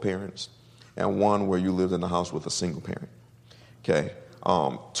both parents, and one where you lived in the house with a single parent. Okay.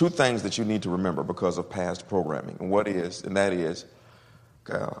 2 things that you need to remember because of past programming, and that is.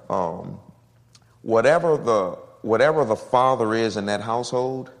 Whatever the father is in that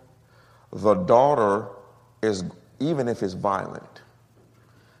household, the daughter is, even if it's violent,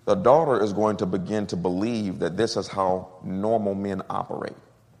 the daughter is going to begin to believe that this is how normal men operate.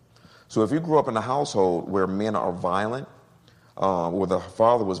 So if you grew up in a household where men are violent, where the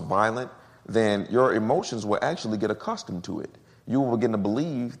father was violent, then your emotions will actually get accustomed to it. You will begin to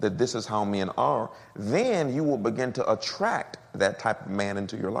believe that this is how men are. Then you will begin to attract that type of man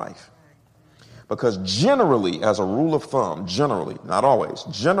into your life. Because generally, as a rule of thumb, generally, not always,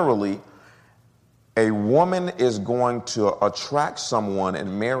 generally, a woman is going to attract someone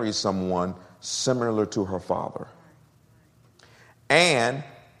and marry someone similar to her father. And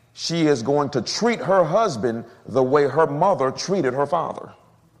she is going to treat her husband the way her mother treated her father.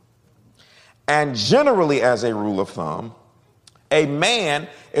 And generally, as a rule of thumb, a man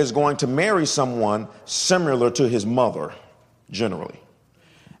is going to marry someone similar to his mother, generally.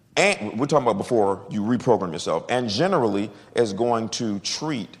 And we're talking about before you reprogram yourself. And generally is going to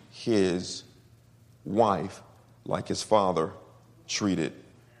treat his wife like his father treated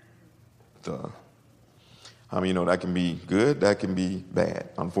that can be good, that can be bad.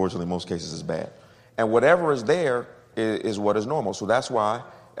 Unfortunately, in most cases it's bad. And whatever is there is what is normal. So that's why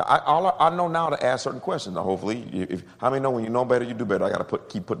I know now to ask certain questions. Now, hopefully, how many know when you know better, you do better? I got to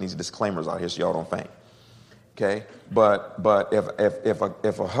keep putting these disclaimers out here so y'all don't faint. Okay, but if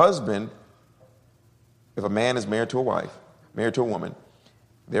a man is married to a wife, married to a woman,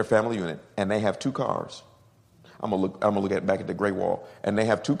 their family unit, and they have 2 cars. I'm gonna look back at the Great Wall, and they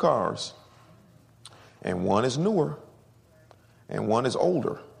have 2 cars, and one is newer, and one is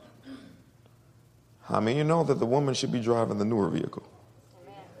older. How many of you know that the woman should be driving the newer vehicle?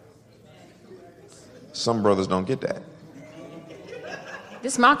 Some brothers don't get that.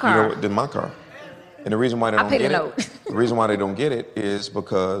 This is my car. You know, this is my car. And the reason why they don't get it, the reason why they don't get it is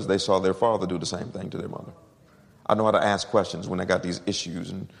because they saw their father do the same thing to their mother. I know how to ask questions when they got these issues,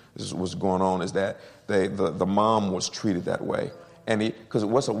 and this is what's going on is that the mom was treated that way. And because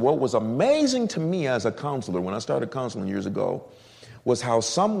what was amazing to me as a counselor when I started counseling years ago was how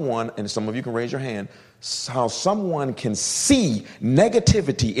someone, and some of you can raise your hand, how someone can see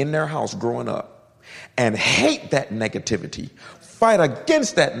negativity in their house growing up and hate that negativity, fight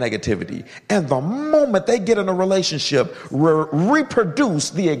against that negativity, and the moment they get in a relationship,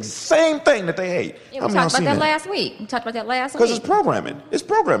 reproduce the same thing that they hate. Yeah, we talked about that last week. Because it's programming. It's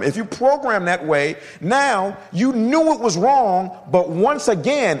programming. If you program that way, now you knew it was wrong, but once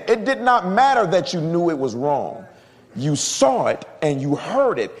again, it did not matter that you knew it was wrong. You saw it and you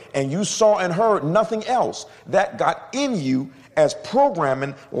heard it, and you saw and heard nothing else. That got in you as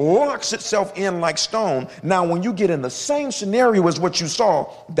programming, locks itself in like stone. Now, when you get in the same scenario as what you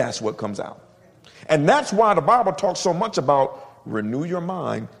saw, that's what comes out. And that's why the Bible talks so much about renew your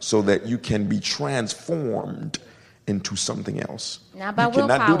mind so that you can be transformed into something else. Not by willpower. You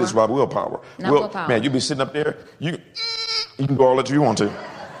cannot do this by willpower. Willpower. Man, you be sitting up there, you can do all that you want to.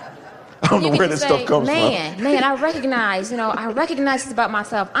 I don't know where this stuff comes from. Man, I recognize this about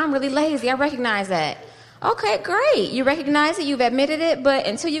myself. I'm really lazy. I recognize that. Okay, great. You recognize it, you've admitted it, but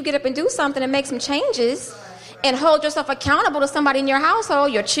until you get up and do something and make some changes and hold yourself accountable to somebody in your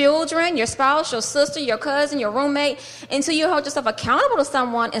household, your children, your spouse, your sister, your cousin, your roommate, until you hold yourself accountable to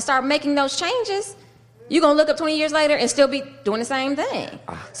someone and start making those changes, you're going to look up 20 years later and still be doing the same thing.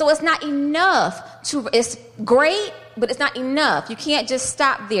 So it's not enough it's great, but it's not enough. You can't just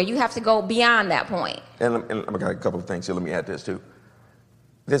stop there. You have to go beyond that point. And I got a couple of things here. Let me add this too.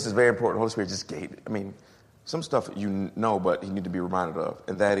 This is very important. Holy Spirit just gave it. I mean, some stuff you know, but you need to be reminded of.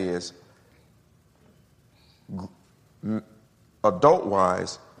 And that is,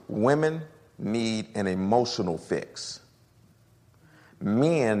 adult-wise, women need an emotional fix.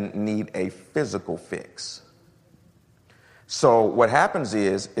 Men need a physical fix. So what happens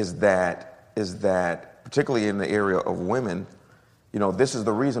is that particularly in the area of women, this is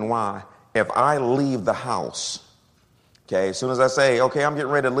the reason why if I leave the house, okay, as soon as I say, okay, I'm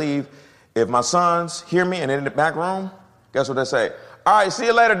getting ready to leave, if my sons hear me and they're in the back room, guess what they say? All right, see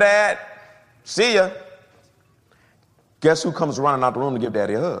you later, Dad. See ya. Guess who comes running out the room to give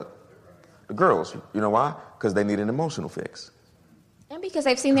Daddy a hug? The girls. You know why? Because they need an emotional fix. And because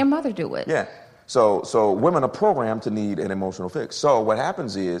they've seen their mother do it. Yeah. So women are programmed to need an emotional fix. So what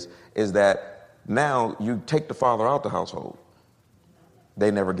happens is that now you take the father out the household.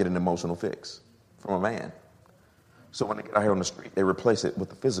 They never get an emotional fix from a man. So when they get out here on the street, they replace it with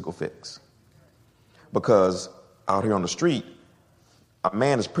a physical fix. Because out here on the street, a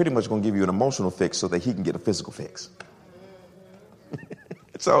man is pretty much going to give you an emotional fix so that he can get a physical fix.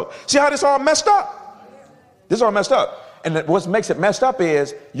 So see how this all messed up? This is all messed up. And what makes it messed up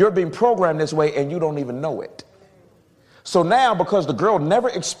is you're being programmed this way and you don't even know it. So now, because the girl never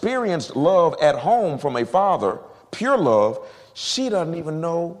experienced love at home from a father, pure love, she doesn't even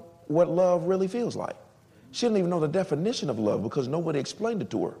know what love really feels like. She doesn't even know the definition of love because nobody explained it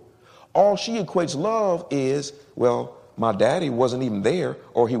to her. All she equates love is, well, my daddy wasn't even there,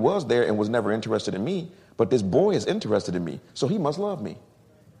 or he was there and was never interested in me, but this boy is interested in me, so he must love me.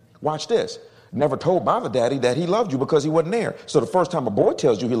 Watch this. Never told by the daddy that he loved you because he wasn't there. So the first time a boy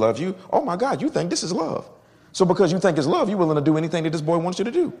tells you he loves you, oh my God, you think this is love. So because you think it's love, you're willing to do anything that this boy wants you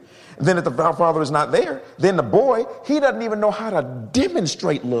to do. And then if the father is not there, then the boy, he doesn't even know how to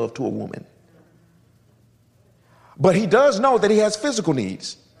demonstrate love to a woman. But he does know that he has physical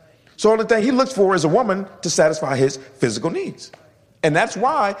needs. So the only thing he looks for is a woman to satisfy his physical needs. And that's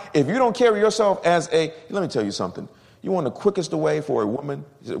why if you don't carry yourself as let me tell you something. You want the quickest way for a woman,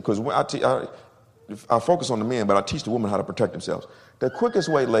 because I focus on the men, but I teach the women how to protect themselves. The quickest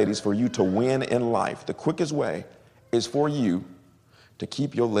way, ladies, for you to win in life, the quickest way is for you to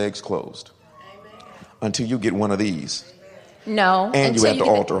keep your legs closed. Amen. Until you get one of these. No. And you at the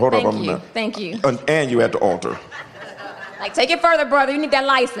altar. Hold up. Thank you. And you at the altar. Like, take it further, brother. You need that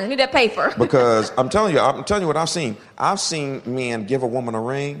license. You need that paper. Because I'm telling you what I've seen. I've seen men give a woman a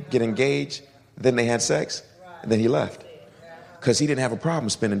ring, get engaged, then they had sex. And then he left because he didn't have a problem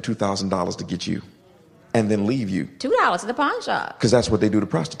spending $2,000 to get you and then leave you. $2 at the pawn shop. Because that's what they do to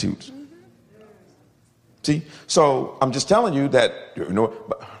prostitutes. Mm-hmm. See? So I'm just telling you that,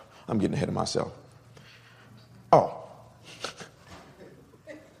 but I'm getting ahead of myself. Oh.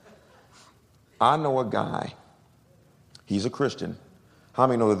 I know a guy. He's a Christian. How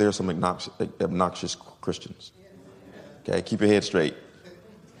many know that there's some obnoxious Christians? Okay, keep your head straight.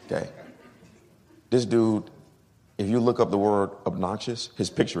 Okay. This dude, if you look up the word obnoxious,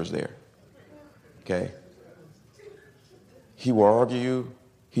 his picture is there. Okay? He will argue you.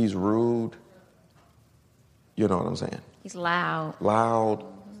 He's rude. You know what I'm saying? He's loud. Loud.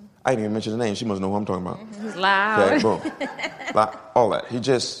 I didn't even mention his name. She must know who I'm talking about. He's loud. Okay, boom. All that. He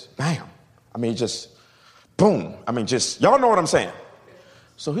just, bam. I mean, just, boom. I mean, just, y'all know what I'm saying.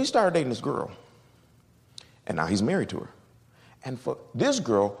 So he started dating this girl. And now he's married to her. And for this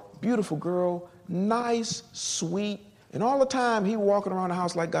girl, beautiful girl, nice, sweet, and all the time he walking around the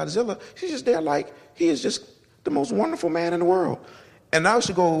house like Godzilla. She's just there like he is just the most wonderful man in the world. And I used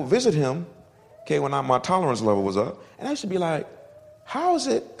to go visit him, okay, when my tolerance level was up, and I used to be like, how is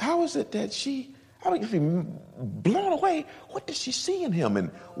it that I would be blown away. What does she see in him? And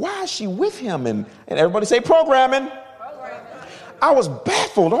why is she with him? And everybody say programming. I was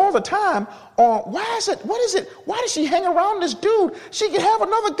baffled all the time on what is it? Why does she hang around this dude? She could have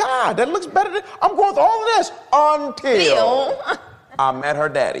another guy that looks better than, I'm going through all of this until I met her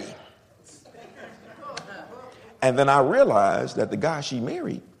daddy. And then I realized that the guy she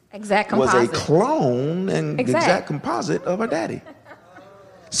married was a clone and exact composite of her daddy.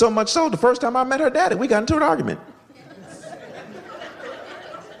 So much so, the first time I met her daddy, we got into an argument.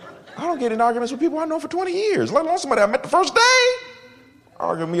 I don't get in arguments with people I know for 20 years, let alone somebody I met the first day.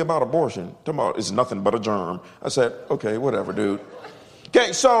 arguing with me about abortion. Talking about it's nothing but a germ. I said, okay, whatever, dude.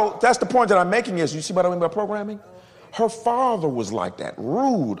 Okay, so that's the point that I'm making is, you see what I mean by programming? Her father was like that,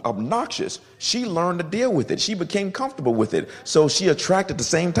 rude, obnoxious. She learned to deal with it. She became comfortable with it. So she attracted the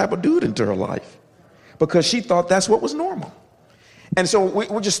same type of dude into her life because she thought that's what was normal. And so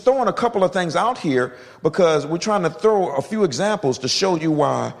we're just throwing a couple of things out here because we're trying to throw a few examples to show you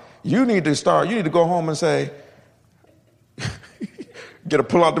why you need to go home and say, get to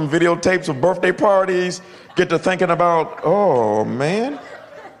pull out them videotapes of birthday parties, get to thinking about, oh man.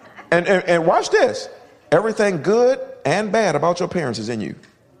 And watch this. Everything good and bad about your parents is in you.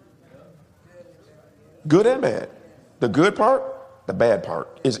 Good and bad. The good part, the bad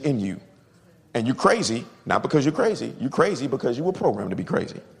part is in you. And you're crazy, not because you're crazy. You're crazy because you were programmed to be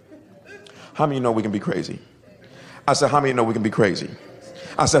crazy. How many of you know we can be crazy? I said, how many know we can be crazy?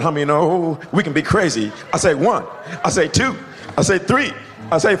 I said, how many know we can be crazy? I say 1. I say 2. I say 3.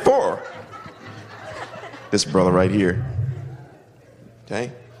 I say 4. This brother right here.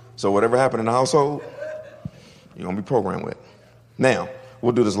 Okay? So whatever happened in the household, you're going to be programmed with. Now,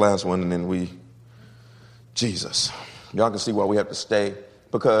 we'll do this last one and then Jesus. Y'all can see why we have to stay,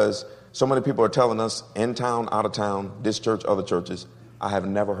 because so many people are telling us in town, out of town, this church, other churches. I have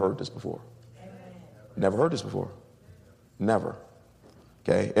never heard this before. Never heard this before. Never.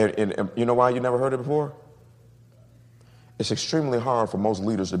 Okay? And you know why you never heard it before? It's extremely hard for most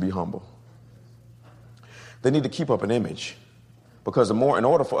leaders to be humble. They need to keep up an image. Because in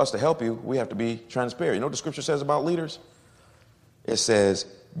order for us to help you, we have to be transparent. You know what the scripture says about leaders? It says,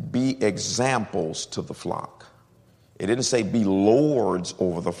 be examples to the flock. It didn't say be lords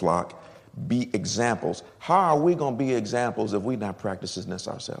over the flock. Be examples. How are we going to be examples if we're not practicing this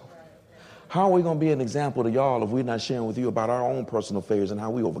ourselves? How are we going to be an example to y'all if we're not sharing with you about our own personal affairs and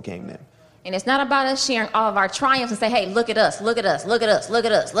how we overcame them? And it's not about us sharing all of our triumphs and say, hey, look at us, look at us, look at us, look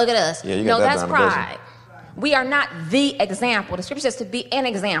at us, look at us. Yeah, no, that's pride. We are not the example. The scripture says to be an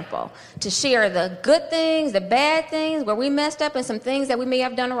example, to share the good things, the bad things, where we messed up, and some things that we may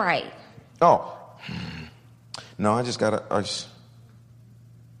have done right. Oh, no, I just got to,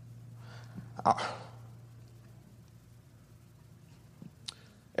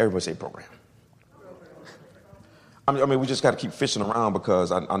 everybody say program. I mean, we just got to keep fishing around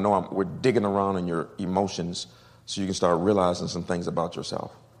because I know we're digging around in your emotions so you can start realizing some things about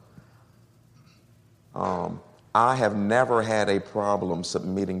yourself. I have never had a problem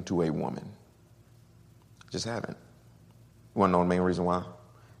submitting to a woman. Just haven't. You want to know the main reason why?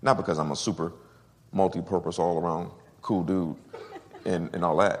 Not because I'm a super multi-purpose, all-around cool dude and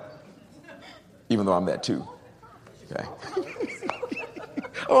all that. Even though I'm that too. Okay.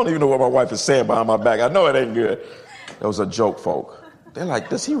 I don't even know what my wife is saying behind my back. I know it ain't good. That was a joke, folk. They're like,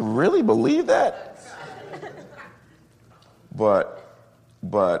 does he really believe that? But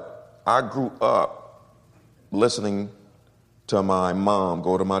I grew up listening to my mom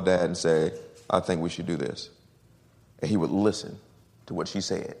go to my dad and say, I think we should do this. And he would listen to what she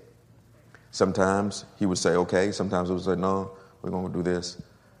said. Sometimes he would say, okay. Sometimes he would say, no, we're going to do this.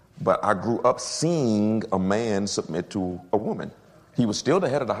 But I grew up seeing a man submit to a woman. He was still the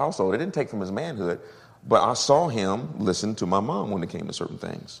head of the household. It didn't take from his manhood. But I saw him listen to my mom when it came to certain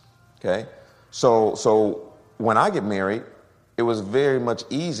things. Okay? So when I get married, it was very much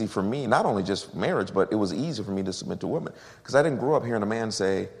easy for me, not only just marriage, but it was easy for me to submit to women. Because I didn't grow up hearing a man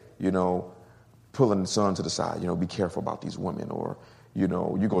say, pulling the son to the side, be careful about these women. Or, you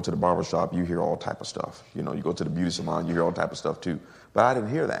go to the barbershop, you hear all type of stuff. You go to the beauty salon, you hear all type of stuff too. But I didn't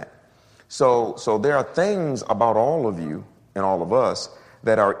hear that. So there are things about all of you and all of us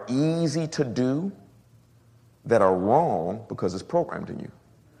that are easy to do that are wrong because it's programmed in you.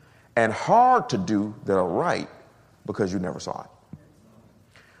 And hard to do that are right because you never saw it.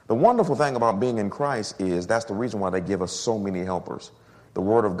 The wonderful thing about being in Christ is that's the reason why they give us so many helpers. The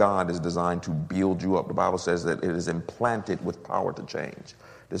Word of God is designed to build you up. The Bible says that it is implanted with power to change.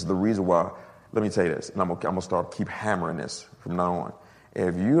 This is the reason why. Let me tell you this, and I'm going to keep hammering this from now on.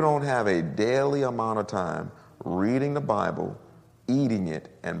 If you don't have a daily amount of time reading the Bible, eating it,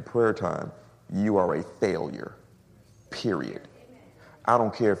 and prayer time, you are a failure, period. I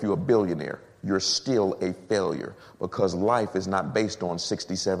don't care if you're a billionaire. You're still a failure because life is not based on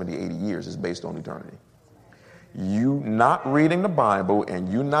 60, 70, 80 years. It's based on eternity. You not reading the Bible and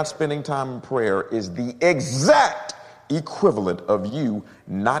you not spending time in prayer is the exact equivalent of you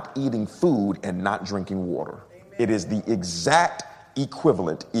not eating food and not drinking water. It is the exact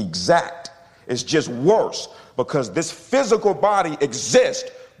equivalent. Exact. It's just worse because this physical body exists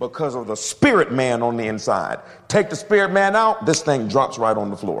because of the spirit man on the inside. Take the spirit man out, this thing drops right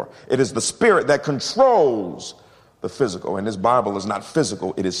on the floor. It is the spirit that controls the physical. And this Bible is not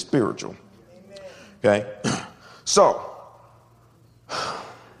physical, it is spiritual. Okay? So,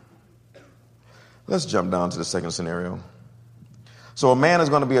 let's jump down to the second scenario. So a man is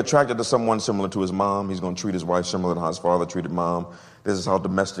going to be attracted to someone similar to his mom. He's going to treat his wife similar to how his father treated mom. This is how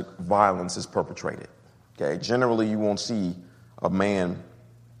domestic violence is perpetrated. Okay? Generally, you won't see a man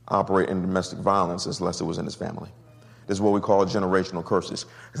operate in domestic violence unless it was in his family. This is what we call generational curses.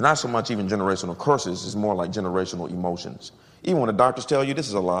 It's not so much even generational curses. It's more like generational emotions. Even when the doctors tell you this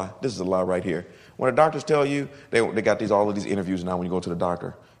is a lie right here. When the doctors tell you, they got all of these interviews now when you go to the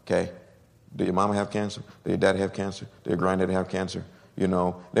doctor. Okay? Did your mama have cancer? Did your dad have cancer? Did your granddad have cancer? You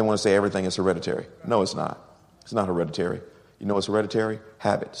know, they want to say everything is hereditary. No, it's not. It's not hereditary. You know what's hereditary?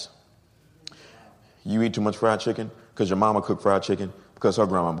 Habits. You eat too much fried chicken because your mama cooked fried chicken because her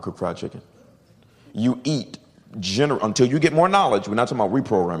grandmama cooked fried chicken. You eat until you get more knowledge. We're not talking about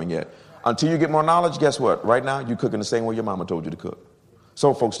reprogramming yet. Until you get more knowledge, guess what? Right now, you're cooking the same way your mama told you to cook.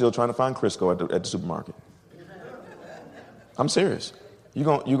 Some folks still trying to find Crisco at the supermarket. I'm serious. You're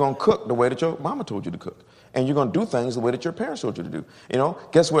going to cook the way that your mama told you to cook. And you're going to do things the way that your parents told you to do. You know,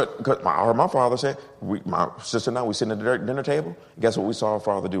 guess what? I heard my father say, my sister and I, we sitting at the dinner table. Guess what we saw our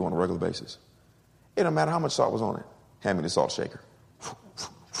father do on a regular basis? It don't matter how much salt was on it. Hand me the salt shaker.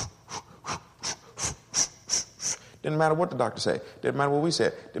 Didn't matter what the doctor said. Didn't matter what we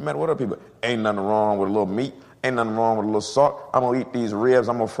said. Didn't matter what other people. Ain't nothing wrong with a little meat. Ain't nothing wrong with a little salt. I'm going to eat these ribs.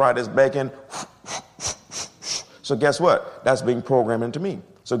 I'm going to fry this bacon. So guess what? That's being programmed into me.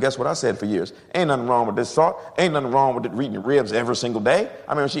 So guess what I said for years? Ain't nothing wrong with this salt. Ain't nothing wrong with eating ribs every single day.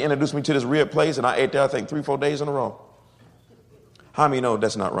 I mean, she introduced me to this rib place, and I ate there, I think, 3-4 days in a row. How many know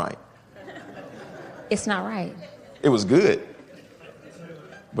that's not right? It's not right. It was good,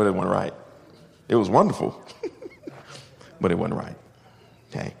 but it wasn't right. It was wonderful, but it wasn't right.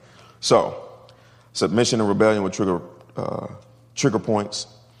 Okay? So, submission and rebellion with trigger points.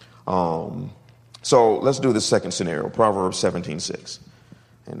 So let's do the second scenario, Proverbs 17:6.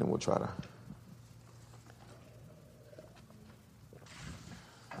 And then we'll try to.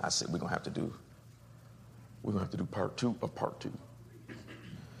 I said we're gonna have to do part 2 of part 2.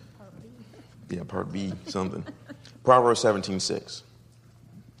 Part B. Yeah, part B, something. Proverbs 17:6.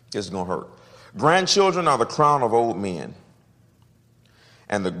 This is gonna hurt. Grandchildren are the crown of old men,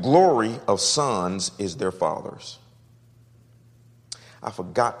 and the glory of sons is their fathers. I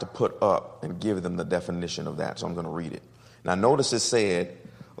forgot to put up and give them the definition of that, so I'm going to read it. Now, notice it said,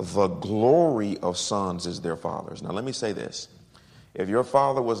 the glory of sons is their fathers. Now, let me say this. If your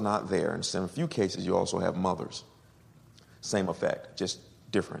father was not there, and in a few cases you also have mothers, same effect, just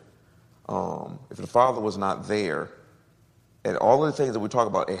different. If the father was not there, and all of the things that we talk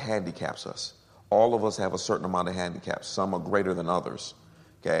about, it handicaps us. All of us have a certain amount of handicaps. Some are greater than others,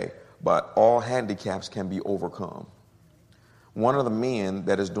 okay? But all handicaps can be overcome. One of the men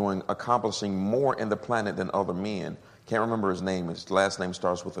that is accomplishing more in the planet than other men, can't remember his name, his last name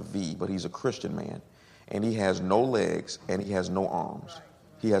starts with a V, but he's a Christian man. And he has no legs and he has no arms.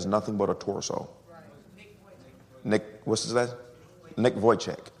 He has nothing but a torso. What's his last? Nick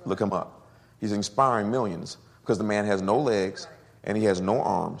Vujicic. Look him up. He's inspiring millions because the man has no legs and he has no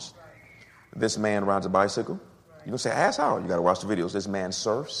arms. This man rides a bicycle. You can say, ask how? You got to watch the videos. This man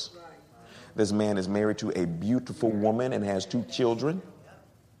surfs. This man is married to a beautiful woman and has 2 children.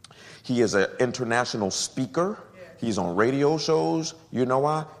 He is an international speaker. He's on radio shows. You know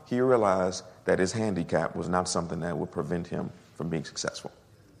why? He realized that his handicap was not something that would prevent him from being successful.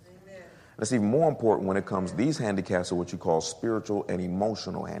 Amen. That's even more important when it comes, these handicaps are what you call spiritual and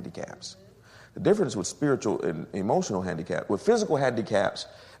emotional handicaps. The difference with spiritual and emotional handicap, with physical handicaps,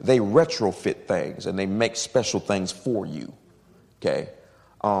 they retrofit things and they make special things for you. Okay?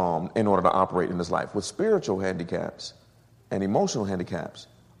 In order to operate in this life. With spiritual handicaps and emotional handicaps,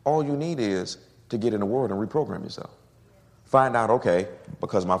 all you need is to get in the Word and reprogram yourself. Find out, okay,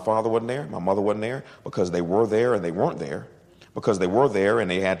 because my father wasn't there, my mother wasn't there, because they were there and they weren't there, because they were there and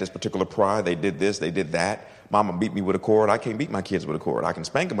they had this particular pride, they did this, they did that. Mama beat me with a cord. I can't beat my kids with a cord. I can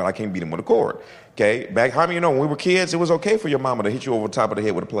spank them, but I can't beat them with a cord. Okay? Back, how many of you know when we were kids, it was okay for your mama to hit you over the top of the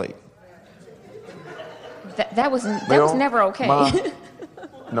head with a plate? That was never okay.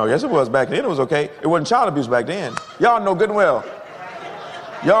 No, yes, it was back then. It was okay. It wasn't child abuse back then. Y'all know good and well.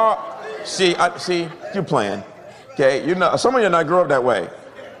 Y'all, see, you're playing. Okay, some of you not grew up that way.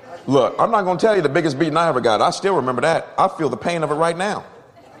 Look, I'm not going to tell you the biggest beating I ever got. I still remember that. I feel the pain of it right now.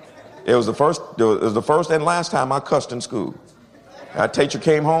 It was the first and last time I cussed in school. A teacher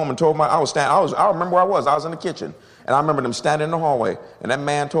came home and told I remember where I was in the kitchen, and I remember them standing in the hallway, and that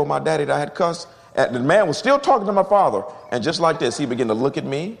man told my daddy that I had cussed. And the man was still talking to my father, and just like this, he began to look at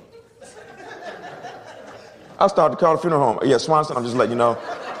me. I started to call the funeral home. Yeah, Swanson, I'm just letting you know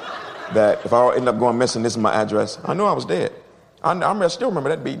that if I end up going missing, this is my address. I knew I was dead. I still remember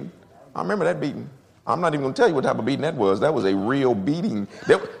that beating. I remember that beating. I'm not even going to tell you what type of beating that was. That was a real beating.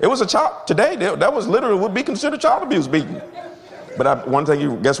 It was a child. Today, that was literally would be considered child abuse beating. But one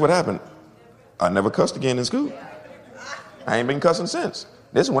thing, guess what happened? I never cussed again in school. I ain't been cussing since.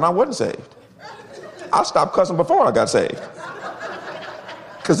 This is when I wasn't saved. I stopped cussing before I got saved.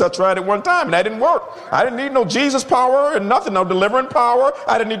 Because I tried it one time and that didn't work. I didn't need no Jesus power and nothing, no delivering power.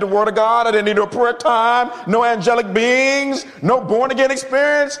 I didn't need the word of God. I didn't need a prayer time, no angelic beings, no born again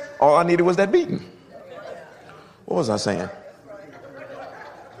experience. All I needed was that beating. What was I saying?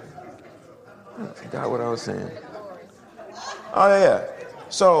 I forgot what I was saying. Oh, yeah.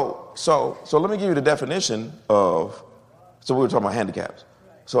 So let me give you the definition of, so we were talking about handicaps.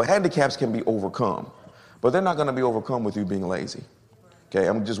 So handicaps can be overcome, but they're not going to be overcome with you being lazy. Okay,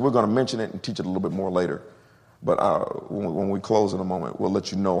 we're going to mention it and teach it a little bit more later. But when we close in a moment, we'll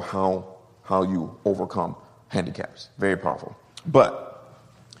let you know how you overcome handicaps. Very powerful. But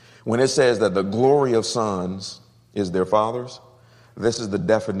when it says that the glory of sons is their fathers, this is the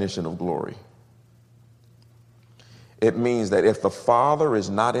definition of glory. It means that if the father is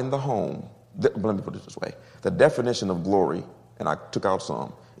not in the home, let me put it this way. The definition of glory, and I took out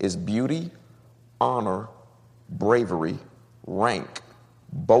some, is beauty, honor, bravery, rank,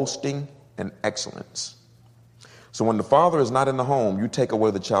 boasting, and excellence. So when the father is not in the home, you take away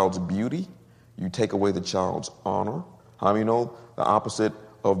the child's beauty, you take away the child's honor. How many know the opposite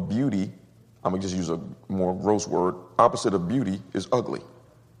of beauty? I'm going to just use a more gross word. Opposite of beauty is ugly.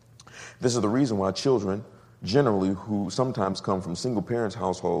 This is the reason why children generally who sometimes come from single parents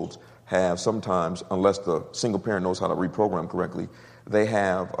households have sometimes, unless the single parent knows how to reprogram correctly, they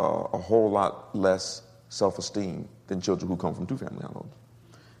have a whole lot less self-esteem than children who come from two family households.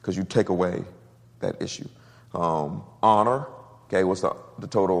 Because you take away that issue. Honor, okay, what's the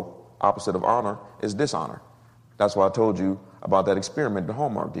total opposite of honor is dishonor. That's why I told you about that experiment that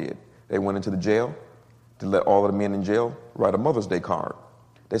Hallmark did. They went into the jail to let all of the men in jail write a Mother's Day card.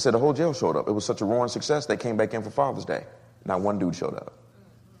 They said the whole jail showed up. It was such a roaring success, they came back in for Father's Day. Not one dude showed up.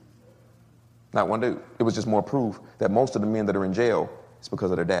 Not one dude. It was just more proof that most of the men that are in jail is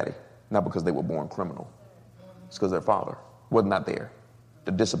because of their daddy, not because they were born criminal. It's because their father was not there.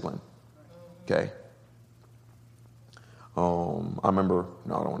 The discipline. Okay. I remember,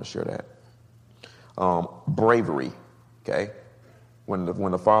 no, I don't want to share that. Bravery. Okay. When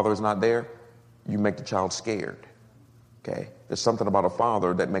the father is not there, you make the child scared. Okay. There's something about a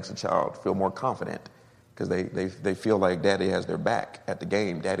father that makes a child feel more confident because they feel like daddy has their back at the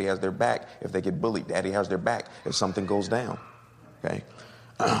game. Daddy has their back if they get bullied. Daddy has their back if something goes down. Okay.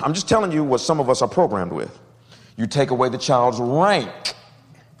 I'm just telling you what some of us are programmed with. You take away the child's rank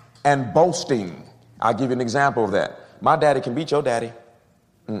and boasting. I'll give you an example of that. My daddy can beat your daddy.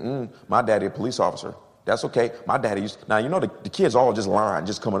 My daddy a police officer. That's okay. My daddy now you know the kids all just lying,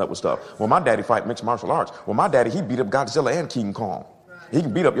 just coming up with stuff. Well, my daddy fight mixed martial arts. Well, my daddy, he beat up Godzilla and King Kong. Right. He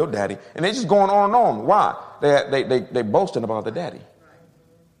can beat up your daddy. And they just going on and on. Why? They boasting about the daddy.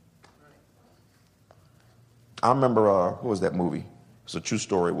 I remember, what was that movie? It's a true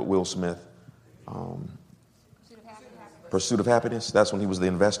story with Will Smith. Pursuit of Happiness. That's when he was the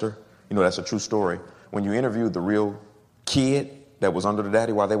investor. You know, that's a true story. When you interviewed the real kid that was under the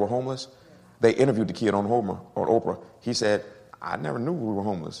daddy while they were homeless, they interviewed the kid on Oprah. He said, I never knew we were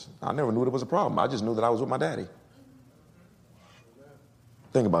homeless. I never knew there was a problem. I just knew that I was with my daddy.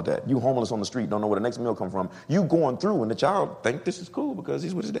 Think about that. You homeless on the street, don't know where the next meal come from. You going through and the child think this is cool because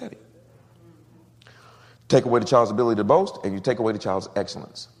he's with his daddy. Take away the child's ability to boast and you take away the child's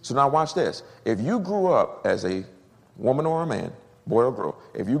excellence. So now watch this. If you grew up as a woman or a man, boy or girl,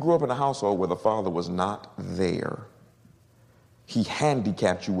 if you grew up in a household where the father was not there, he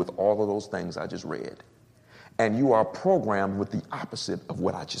handicapped you with all of those things I just read. And you are programmed with the opposite of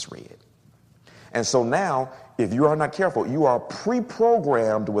what I just read. And so now, if you are not careful, you are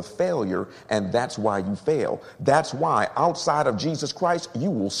pre-programmed with failure, and that's why you fail. That's why outside of Jesus Christ, you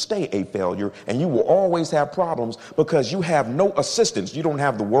will stay a failure, and you will always have problems because you have no assistance. You don't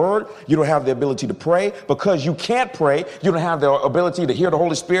have the word. You don't have the ability to pray. Because you can't pray, you don't have the ability to hear the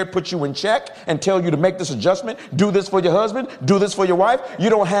Holy Spirit put you in check and tell you to make this adjustment. Do this for your husband. Do this for your wife. You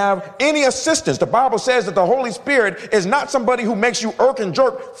don't have any assistance. The Bible says that the Holy Spirit is not somebody who makes you irk and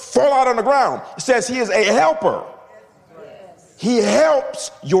jerk, fall out on the ground. It says he is a helper. Yes. He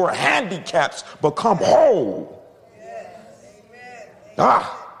helps your handicaps become whole. Yes. Amen.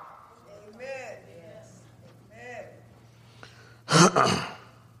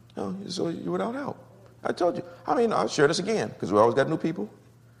 Amen. So you're without help. I told you. I mean, I'll share this again because we always got new people.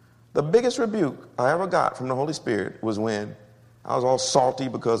 The biggest rebuke I ever got from the Holy Spirit was when I was all salty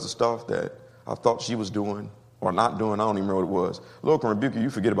because of stuff that I thought she was doing or not doing. I don't even remember what it was. The Lord can rebuke you. You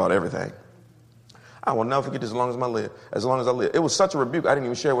forget about everything. I will never forget this as long as I live. As long as I live. It was such a rebuke, I didn't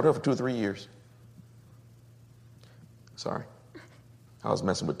even share with her for 2 or 3 years. Sorry. I was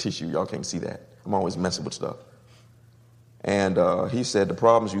messing with tissue. Y'all can't see that. I'm always messing with stuff. And he said, the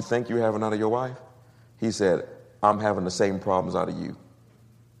problems you think you're having out of your wife, he said, I'm having the same problems out of you.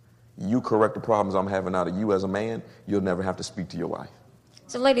 You correct the problems I'm having out of you as a man, you'll never have to speak to your wife.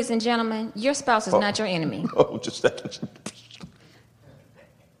 So, ladies and gentlemen, your spouse is not your enemy. Oh, just a second.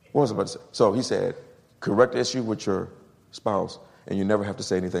 What was I about to say? So he said, correct the issue with your spouse, and you never have to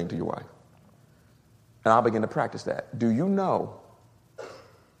say anything to your wife. And I began to practice that. Do you know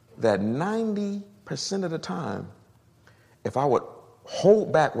that 90% of the time, if I would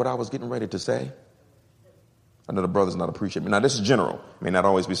hold back what I was getting ready to say, I know the brothers not appreciate me. Now, this is general. May not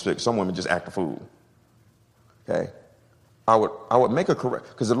always be strict. Some women just act a fool. Okay? I would make a correct,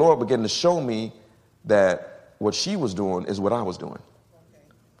 because the Lord began to show me that what she was doing is what I was doing.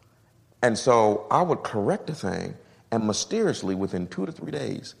 And so I would correct the thing, and mysteriously, within 2 to 3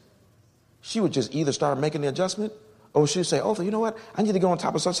 days, she would just either start making the adjustment, or she'd say, oh, you know what? I need to go on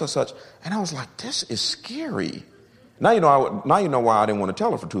top of such and such. And I was like, this is scary. Now you know why I didn't want to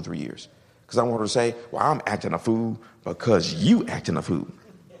tell her for 2 or 3 years. Because I want her to say, well, I'm acting a fool because you acting a fool.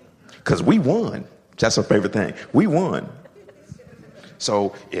 Because we won. That's her favorite thing. We won.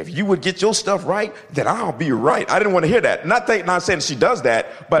 So if you would get your stuff right, then I'll be right. I didn't want to hear that. Not saying she does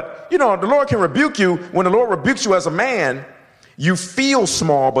that, but, the Lord can rebuke you. When the Lord rebukes you as a man, you feel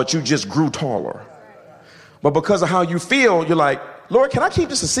small, but you just grew taller. But because of how you feel, you're like, Lord, can I keep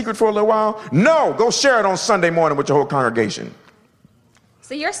this a secret for a little while? No, go share it on Sunday morning with your whole congregation.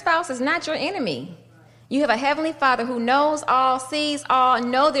 So your spouse is not your enemy. You have a heavenly Father who knows all, sees all,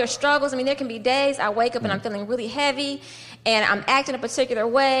 know their struggles. I mean, there can be days I wake up and I'm feeling really heavy and I'm acting a particular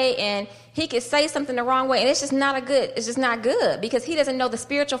way, and he could say something the wrong way, and it's just not good because he doesn't know the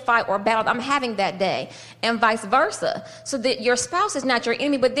spiritual fight or battle I'm having that day, and vice versa. So that your spouse is not your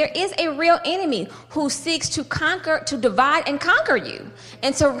enemy, but there is a real enemy who seeks to conquer, to divide and conquer you,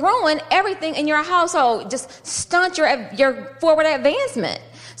 and to ruin everything in your household, just stunt your forward advancement.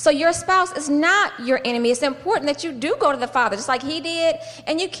 So your spouse is not your enemy. It's important that you do go to the Father, just like he did.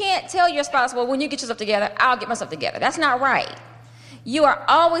 And you can't tell your spouse, well, when you get yourself together, I'll get myself together. That's not right. You are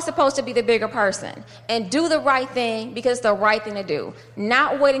always supposed to be the bigger person and do the right thing because it's the right thing to do,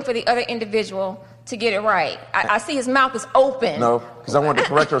 not waiting for the other individual to get it right. I see his mouth is open. No, because I wanted to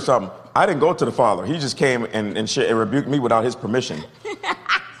correct her or something. I didn't go to the Father. He just came and rebuked me without his permission.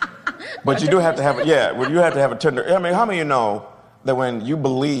 But you do have to have a tender. I mean, how many of you know that when you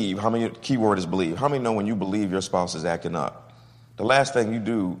believe, key word is believe, how many know when you believe your spouse is acting up, the last thing you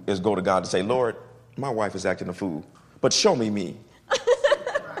do is go to God and say, Lord, my wife is acting a fool, but show me me.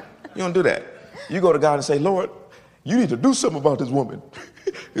 You don't do that. You go to God and say, Lord, you need to do something about this woman.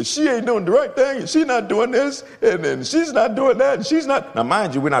 If she ain't doing the right thing, and she's not doing this, and then she's not doing that, and she's not. Now,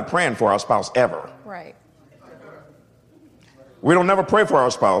 mind you, we're not praying for our spouse ever. Right. We don't never pray for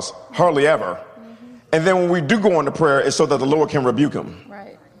our spouse, hardly ever. And then when we do go into prayer, it's so that the Lord can rebuke him.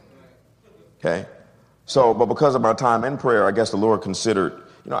 Right. Okay. So, but because of our time in prayer, I guess the Lord considered,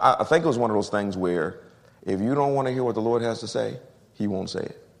 I think it was one of those things where if you don't want to hear what the Lord has to say, he won't say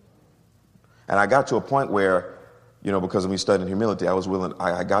it. And I got to a point where, because of me studying humility,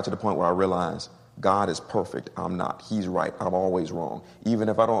 I got to the point where I realized God is perfect. I'm not. He's right. I'm always wrong. Even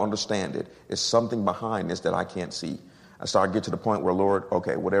if I don't understand it, it's something behind this that I can't see. I started to get to the point where, Lord,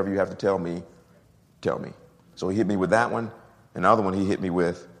 okay, whatever you have to tell me, tell me. So he hit me with that one. And the other one he hit me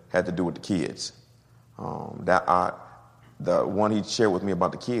with had to do with the kids. The one he shared with me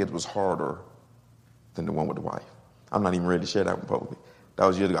about the kids was harder than the one with the wife. I'm not even ready to share that one publicly. That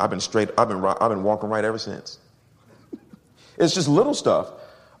was years ago. I've been walking right ever since. It's just little stuff.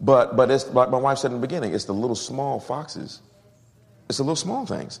 But it's like my wife said in the beginning, it's the little small foxes. It's the little small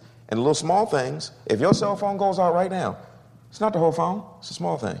things. And the little small things, if your cell phone goes out right now, it's not the whole phone. It's a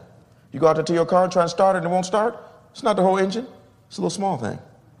small thing. You go out there to your car and try and start it and it won't start. It's not the whole engine. It's a little small thing.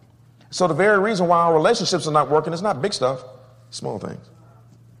 So the very reason why our relationships are not working is not big stuff. Small things.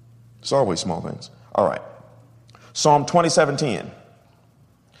 It's always small things. All right. Psalm 27:10.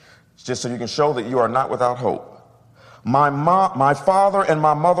 It's just so you can show that you are not without hope. My father and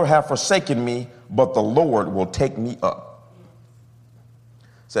my mother have forsaken me, but the Lord will take me up.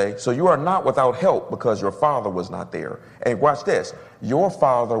 Say, so you are not without help because your father was not there. And watch this. Your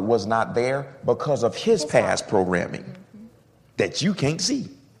father was not there because of his past programming that you can't see.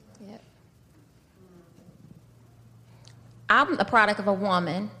 Yep. I'm a product of a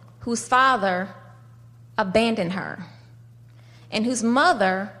woman whose father abandoned her and whose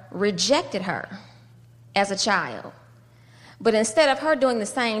mother rejected her as a child. But instead of her doing the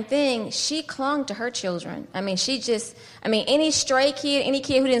same thing, she clung to her children. Any stray kid, any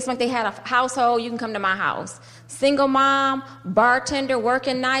kid who didn't seem like they had a household, you can come to my house. Single mom, bartender,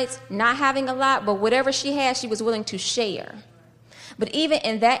 working nights, not having a lot, but whatever she had, she was willing to share. But even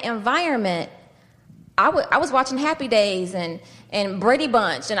in that environment, I was watching Happy Days and Brady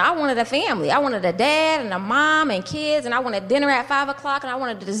Bunch, and I wanted a family. I wanted a dad and a mom and kids, and I wanted dinner at 5 o'clock, and I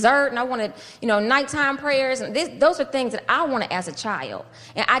wanted dessert, and I wanted, nighttime prayers. And those are things that I wanted as a child.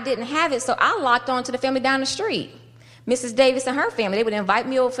 And I didn't have it, so I locked on to the family down the street. Mrs. Davis and her family, they would invite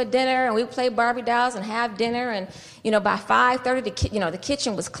me over for dinner, and we would play Barbie dolls and have dinner. And, by 5:30, the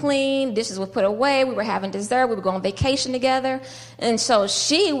kitchen was clean, dishes were put away, we were having dessert, we would go on vacation together. And so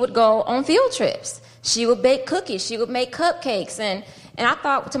she would go on field trips. She would bake cookies. She would make cupcakes. And I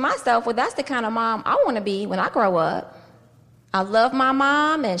thought to myself, well, that's the kind of mom I want to be when I grow up. I love my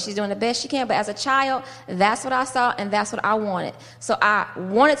mom, and she's doing the best she can. But as a child, that's what I saw, and that's what I wanted. So I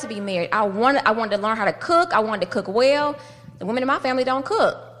wanted to be married. I wanted to learn how to cook. I wanted to cook well. The women in my family don't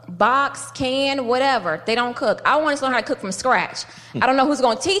cook. Box, can, whatever. They don't cook. I wanted to learn how to cook from scratch. I don't know who's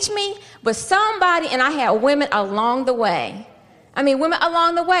going to teach me, but somebody, and I had women along the way. Women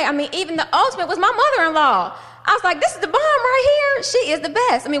along the way. Even the ultimate was my mother-in-law. I was like, this is the bomb right here. She is the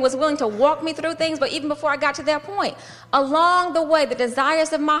best. Was willing to walk me through things, but even before I got to that point, along the way, the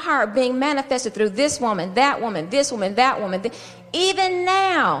desires of my heart being manifested through this woman, that woman, this woman, that woman. Even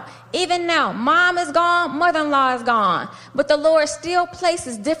now, mom is gone, mother-in-law is gone. But the Lord still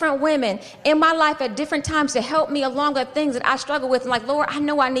places different women in my life at different times to help me along with things that I struggle with. And Lord, I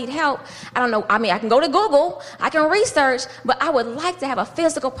know I need help. I don't know. I can go to Google, I can research, but I would like to have a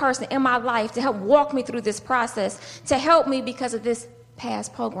physical person in my life to help walk me through this process, to help me because of this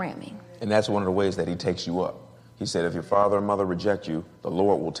past programming. And that's one of the ways that he takes you up. He said, if your father and mother reject you, the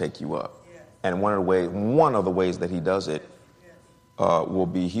Lord will take you up. And one of the ways that he does it will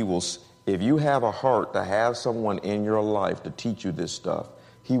be, if you have a heart to have someone in your life to teach you this stuff,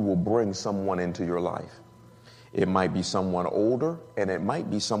 he will bring someone into your life. It might be someone older, and it might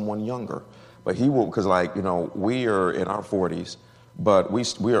be someone younger, but he will, because we are in our 40s, but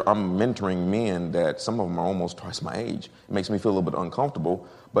I'm mentoring men that some of them are almost twice my age. It makes me feel a little bit uncomfortable,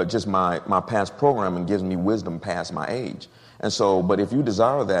 but just my past programming gives me wisdom past my age. And so, but if you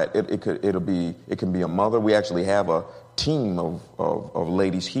desire that, it can be a mother. We actually have a team of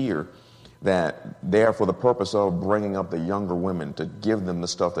ladies here that they're for the purpose of bringing up the younger women to give them the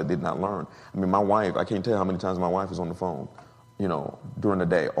stuff they did not learn. My wife, I can't tell you how many times my wife is on the phone, during the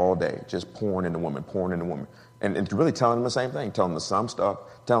day, all day, just pouring into women. And really telling them the same thing, telling them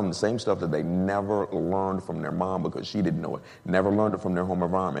the same stuff that they never learned from their mom because she didn't know it, never learned it from their home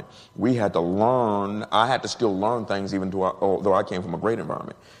environment. I had to still learn things even though I came from a great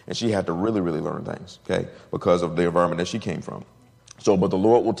environment. And she had to really, really learn things, okay, because of the environment that she came from. So, but the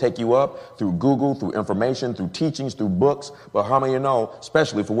Lord will take you up through Google, through information, through teachings, through books. But how many of you know,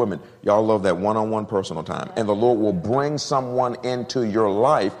 especially for women, y'all love that one-on-one personal time. And the Lord will bring someone into your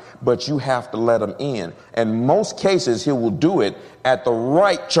life, but you have to let them in. And most cases, he will do it at the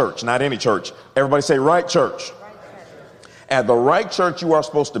right church, not any church. Everybody say right church. At the right church you are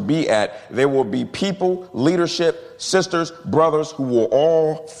supposed to be at, there will be people, leadership, sisters, brothers who will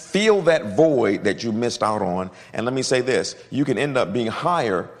all feel that void that you missed out on. And let me say this, you can end up being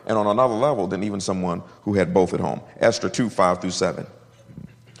higher and on another level than even someone who had both at home. Esther 2, 5 through 7.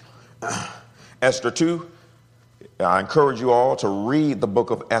 Esther 2, I encourage you all to read the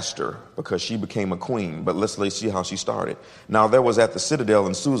book of Esther because she became a queen. But let's see how she started. Now there was at the citadel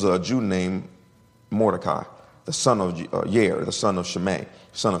in Susa a Jew named Mordecai, the son of Yair, the son of Shimei,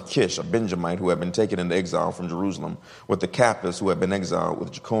 son of Kish, a Benjamite who had been taken into exile from Jerusalem, with the captives who had been exiled,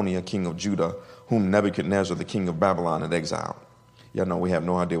 with Jeconiah, king of Judah, whom Nebuchadnezzar, the king of Babylon, had exiled. Y'all know we have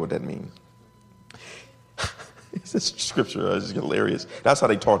no idea what that means. This scripture is hilarious. That's how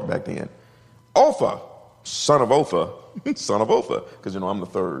they talked back then. Opha, son of Opha, because I'm the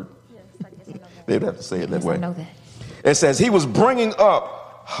third. Yes, they'd have to say it that way. I know that. It says he was bringing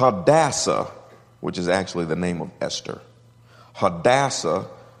up Hadassah, which is actually the name of Esther. Hadassah,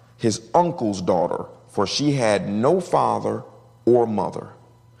 his uncle's daughter, for she had no father or mother.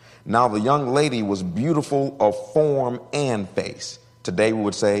 Now the young lady was beautiful of form and face. Today we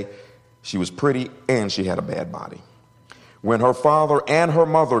would say she was pretty and she had a bad body. When her father and her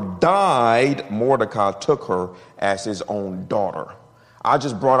mother died, Mordecai took her as his own daughter. I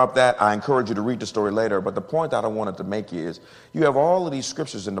just brought up that. I encourage you to read the story later. But the point that I wanted to make is you have all of these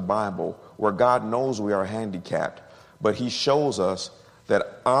scriptures in the Bible where God knows we are handicapped, but he shows us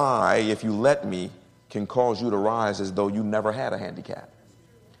that I, if you let me, can cause you to rise as though you never had a handicap.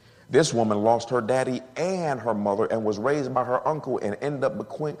 This woman lost her daddy and her mother and was raised by her uncle and ended up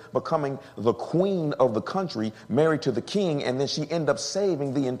becoming the queen of the country, married to the king, and then she ended up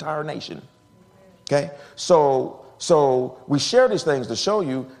saving the entire nation. Okay? So we share these things to show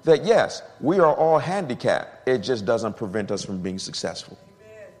you that, yes, we are all handicapped. It just doesn't prevent us from being successful.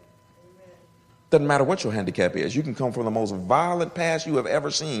 Doesn't matter what your handicap is. You can come from the most violent past you have ever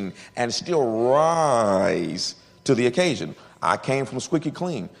seen and still rise to the occasion. I came from squeaky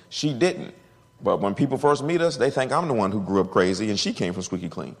clean. She didn't. But when people first meet us, they think I'm the one who grew up crazy, and she came from squeaky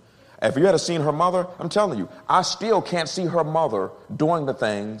clean. If you had seen her mother, I'm telling you, I still can't see her mother doing the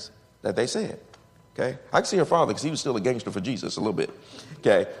things that they said. Okay, I can see her father because he was still a gangster for Jesus a little bit.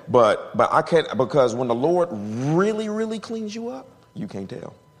 Okay, but I can't, because when the Lord really, really cleans you up, you can't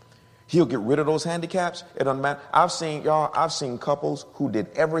tell. He'll get rid of those handicaps. It doesn't matter. I've seen couples who did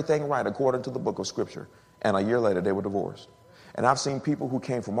everything right according to the book of Scripture, and a year later they were divorced. And I've seen people who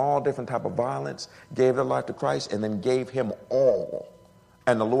came from all different type of violence, gave their life to Christ, and then gave him all.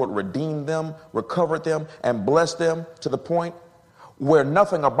 And the Lord redeemed them, recovered them, and blessed them to the point where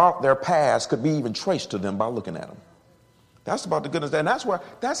nothing about their past could be even traced to them by looking at them. That's about the goodness. And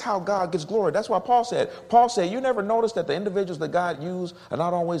that's how God gets glory. That's why Paul said, you never notice that the individuals that God used are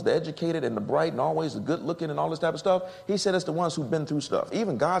not always the educated and the bright and always the good looking and all this type of stuff. He said it's the ones who've been through stuff.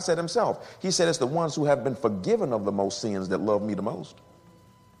 Even God said himself, he said it's the ones who have been forgiven of the most sins that love me the most.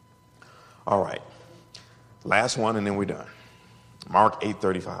 All right. Last one and then we're done. Mark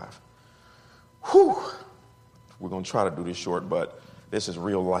 8:35. Whew. We're going to try to do this short, but this is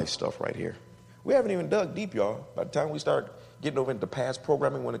real life stuff right here. We haven't even dug deep, y'all. By the time we start getting over into past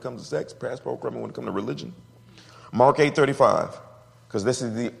programming when it comes to sex, past programming when it comes to religion. Mark 8:35, because this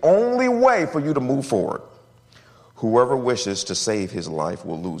is the only way for you to move forward. Whoever wishes to save his life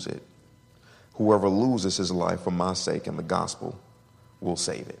will lose it. Whoever loses his life for my sake and the gospel will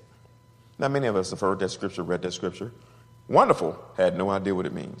save it. Now, many of us have heard that scripture, read that scripture. Wonderful. Had no idea what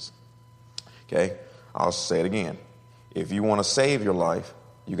it means. Okay, I'll say it again. If you want to save your life,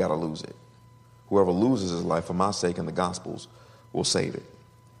 you got to lose it. Whoever loses his life for my sake and the gospels will save it.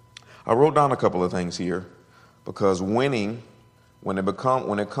 I wrote down a couple of things here because winning, when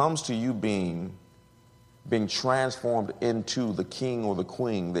it comes to you being transformed into the king or the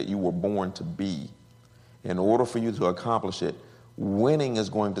queen that you were born to be, in order for you to accomplish it, winning is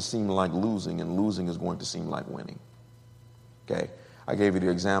going to seem like losing and losing is going to seem like winning. Okay, I gave you the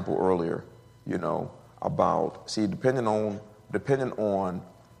example earlier, about, depending on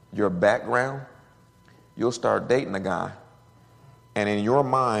your background, you'll start dating a guy, and in your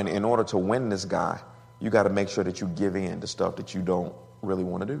mind, in order to win this guy, you got to make sure that you give in to stuff that you don't really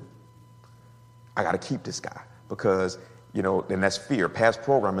want to do. I got to keep this guy because, and that's fear. Past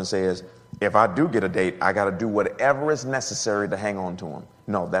programming says, if I do get a date, I got to do whatever is necessary to hang on to him.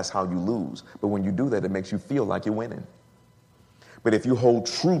 No, that's how you lose. But when you do that, it makes you feel like you're winning. But if you hold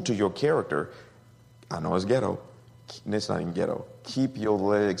true to your character, I know it's ghetto. It's not even ghetto. Keep your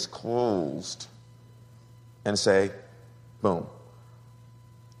legs closed and say, boom.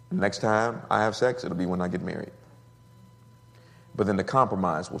 Next time I have sex, it'll be when I get married. But then the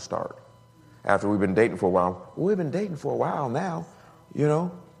compromise will start. After we've been dating for a while. We've been dating for a while now,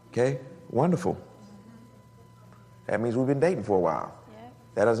 Okay, wonderful. That means we've been dating for a while. Yep.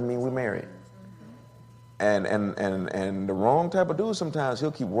 That doesn't mean we're married. And the wrong type of dude, sometimes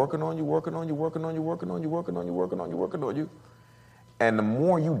he'll keep working on you. And the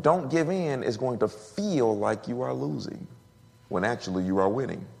more you don't give in, it's going to feel like you are losing when actually you are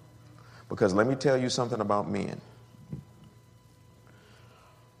winning. Because let me tell you something about men.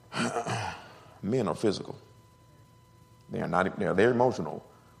 Men are physical. They're emotional,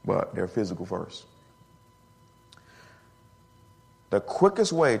 but they're physical first. The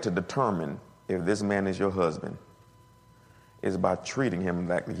quickest way to determine if this man is your husband is by treating him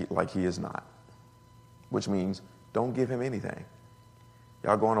like he is not, which means don't give him anything.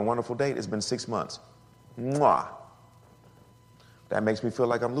 Y'all go on a wonderful date. It's been 6 months. Mwah. That makes me feel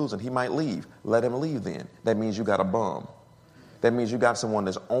like I'm losing. He might leave. Let him leave then. That means you got a bum. That means you got someone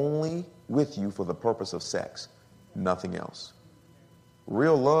that's only with you for the purpose of sex, nothing else.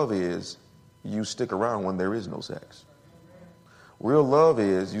 Real love is you stick around when there is no sex. Real love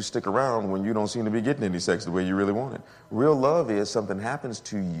is you stick around when you don't seem to be getting any sex the way you really want it. Real love is something happens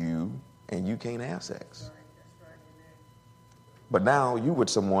to you and you can't have sex. But now you with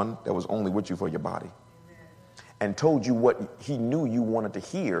someone that was only with you for your body and told you what he knew you wanted to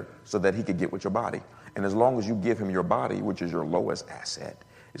hear so that he could get with your body. And as long as you give him your body, which is your lowest asset,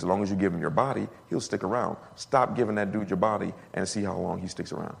 As long as you give him your body, he'll stick around. Stop giving that dude your body and see how long he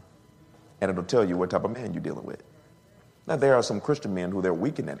sticks around. And it'll tell you what type of man you're dealing with. Now, there are some Christian men who they're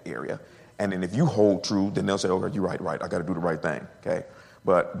weak in that area. And then if you hold true, then they'll say, okay, you're right. I got to do the right thing. Okay.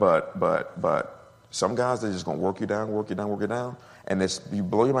 But some guys, they're just going to work you down. And you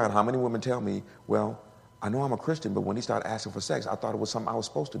blow your mind how many women tell me, well, I know I'm a Christian, but when he started asking for sex, I thought it was something I was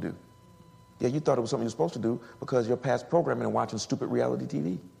supposed to do. Yeah, you thought it was something you were supposed to do because you're past programming and watching stupid reality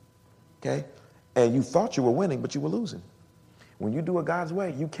TV. Okay? And you thought you were winning, but you were losing. When you do it God's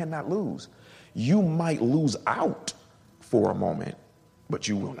way, you cannot lose. You might lose out for a moment, but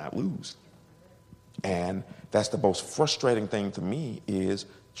you will not lose. And that's the most frustrating thing to me, is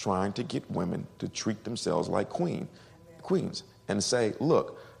trying to get women to treat themselves like queens and say,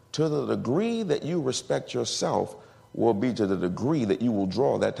 look, to the degree that you respect yourself will be to the degree that you will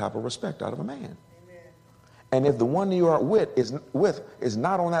draw that type of respect out of a man. Amen. And if the one you are with is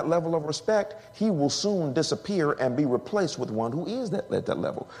not on that level of respect, he will soon disappear and be replaced with one who is at that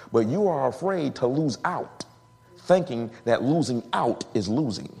level. But you are afraid to lose out, thinking that losing out is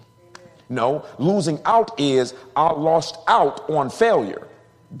losing. Amen. No, losing out is I lost out on failure.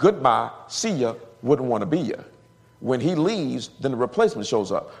 Goodbye, see ya, wouldn't want to be ya. When he leaves, then the replacement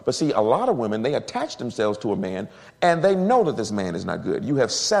shows up. But see, a lot of women, they attach themselves to a man and they know that this man is not good. You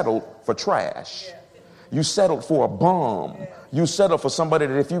have settled for trash. You settled for a bum. You settled for somebody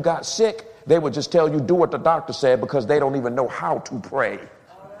that if you got sick, they would just tell you, do what the doctor said, because they don't even know how to pray.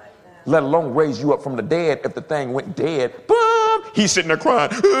 Let alone raise you up from the dead. If the thing went dead, boom, he's sitting there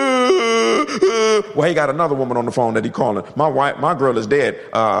crying. Well, he got another woman on the phone that he calling. My girl is dead.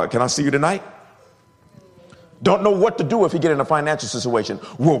 Can I see you tonight? Don't know what to do if he get in a financial situation.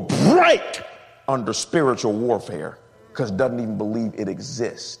 Will break under spiritual warfare because doesn't even believe it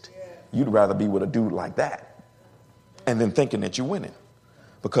exists. You'd rather be with a dude like that and then thinking that you're winning,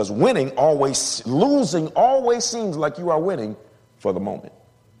 because losing always seems like you are winning for the moment.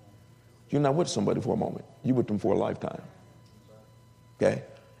 You're not with somebody for a moment. You're with them for a lifetime. Okay.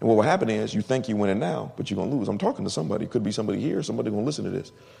 And what will happen is you think you're winning now, but you're going to lose. I'm talking to somebody. Could be somebody here. Somebody going to listen to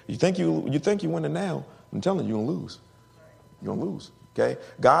this. You think you're winning now. I'm telling you, you're going to lose. You're going to lose. Okay.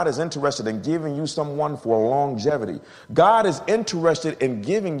 God is interested in giving you someone for longevity. God is interested in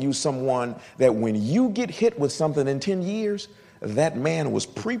giving you someone that when you get hit with something in 10 years, that man was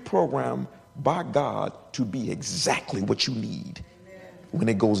pre-programmed by God to be exactly what you need when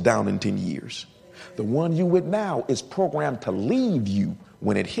it goes down in 10 years. The one you with now is programmed to leave you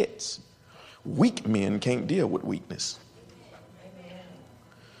when it hits. Weak men can't deal with weakness.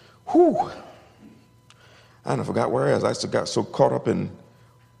 Whew. I forgot where I was. I got so caught up in,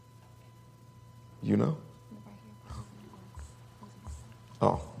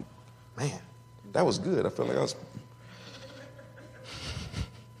 Oh, man, that was good. I felt like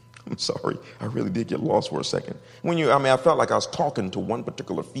I'm sorry. I really did get lost for a second. I felt like I was talking to one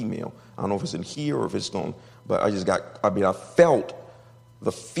particular female. I don't know if it's in here or if it's gone, but I felt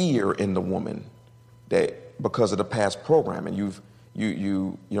the fear in the woman that because of the past programming,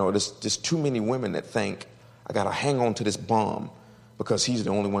 there's just too many women that think I got to hang on to this bum because he's the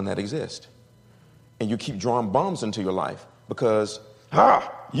only one that exists. And you keep drawing bums into your life because,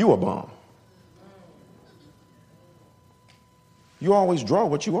 you a bum. You always draw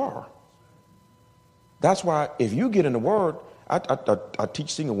what you are. That's why if you get in the word, I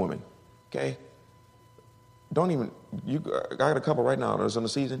teach single women, okay? I got a couple right now that's in the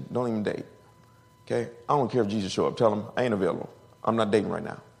season, don't even date, okay? I don't care if Jesus show up, tell him I ain't available. I'm not dating right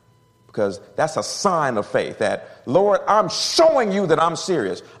now. Because that's a sign of faith that, Lord, I'm showing you that I'm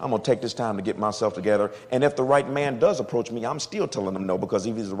serious. I'm going to take this time to get myself together. And if the right man does approach me, I'm still telling him no, because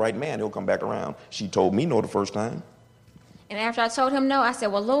if he's the right man, he'll come back around. She told me no the first time. And after I told him no, I said,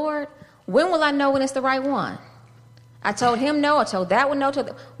 well, Lord, when will I know when it's the right one? I told him no. I told that one no.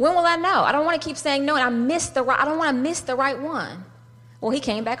 When will I know? I don't want to keep saying no, and I don't want to miss the right one. Well, he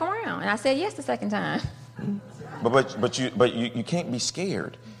came back around, and I said yes the second time. But you can't be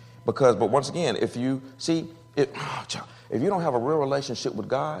scared. But once again, if you don't have a real relationship with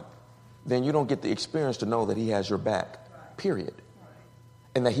God, then you don't get the experience to know that he has your back, period.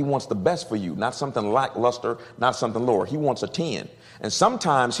 And that he wants the best for you, not something lackluster, not something lower. He wants a 10. And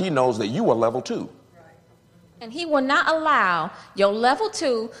sometimes he knows that you are level 2. And he will not allow your level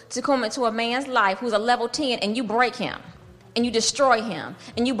 2 to come into a man's life who's a level 10 and you break him and you destroy him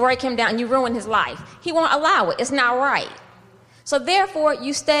and you break him down and you ruin his life. He won't allow it. It's not right. So therefore,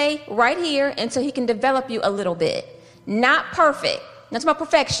 you stay right here until he can develop you a little bit. Not perfect. Not about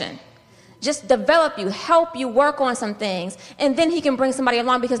perfection. Just develop you, help you work on some things, and then he can bring somebody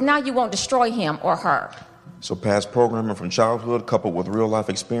along because now you won't destroy him or her. So past programming from childhood coupled with real life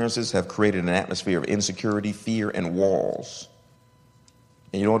experiences have created an atmosphere of insecurity, fear, and walls.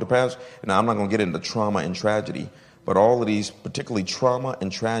 And you know what the past? Now, I'm not going to get into trauma and tragedy, but all of these, particularly trauma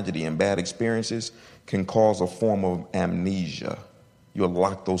and tragedy and bad experiences, can cause a form of amnesia. You'll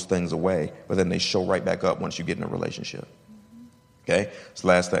lock those things away, but then they show right back up once you get in a relationship. Okay? It's the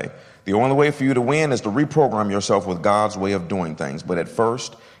last thing. The only way for you to win is to reprogram yourself with God's way of doing things. But at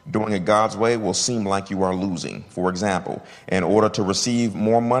first, doing it God's way will seem like you are losing. For example, in order to receive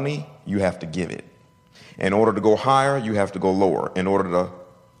more money, you have to give it. In order to go higher, you have to go lower. In order to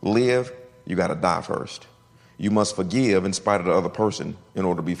live, you got to die first. You must forgive in spite of the other person in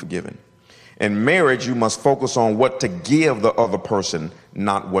order to be forgiven. In marriage, you must focus on what to give the other person,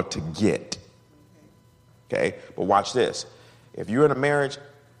 not what to get. Okay? But watch this. If you're in a marriage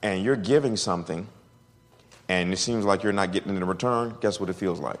and you're giving something and it seems like you're not getting it in return, guess what it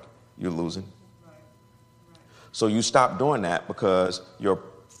feels like? You're losing. So you stop doing that because your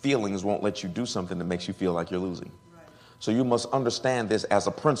feelings won't let you do something that makes you feel like you're losing. So you must understand this as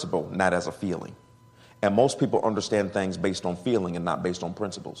a principle, not as a feeling. And most people understand things based on feeling and not based on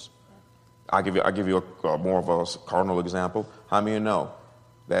principles. I'll give you a more of a cardinal example. How many of you know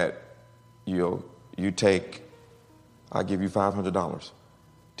that you take, I'll give you $500.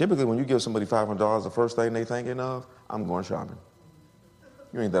 Typically, when you give somebody $500, the first thing they thinking of, I'm going shopping.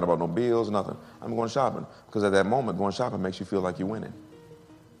 You ain't thinking about no bills, nothing. I'm going shopping. Because at that moment, going shopping makes you feel like you're winning.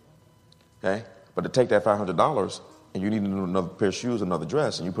 Okay? But to take that $500 and you need another pair of shoes, another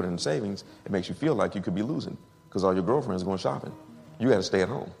dress, and you put it in savings, it makes you feel like you could be losing because all your girlfriends are going shopping. You got to stay at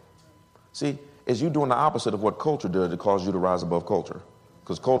home. See, it's you doing the opposite of what culture does to cause you to rise above culture.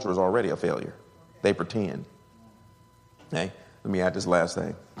 Because culture is already a failure. They pretend. Okay? Let me add this last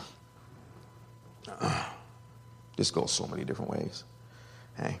thing. This goes so many different ways.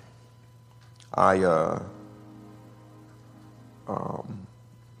 Hey,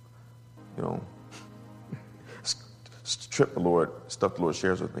 stuff the Lord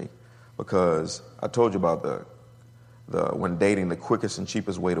shares with me, because I told you about when dating, the quickest and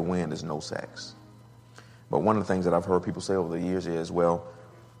cheapest way to win is no sex. But one of the things that I've heard people say over the years is, well,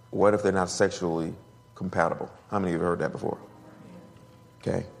 what if they're not sexually compatible? How many of you have heard that before?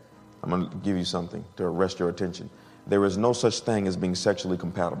 Okay, I'm going to give you something to arrest your attention. There is no such thing as being sexually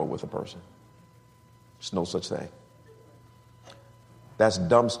compatible with a person. There's no such thing. That's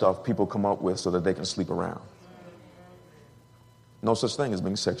dumb stuff people come up with so that they can sleep around. No such thing as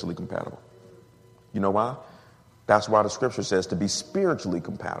being sexually compatible. You know why? That's why the scripture says to be spiritually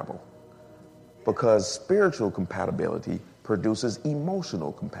compatible. Because spiritual compatibility produces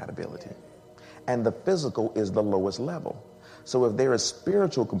emotional compatibility. And the physical is the lowest level. So if there is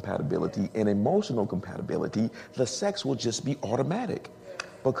spiritual compatibility and emotional compatibility, the sex will just be automatic.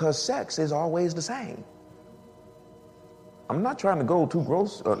 Because sex is always the same. I'm not trying to go too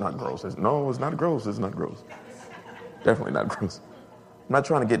gross. Not gross. No, it's not gross. It's not gross. Definitely not gross. I'm not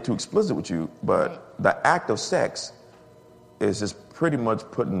trying to get too explicit with you, but the act of sex is just pretty much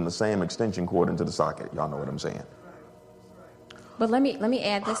putting the same extension cord into the socket. Y'all know what I'm saying. But let me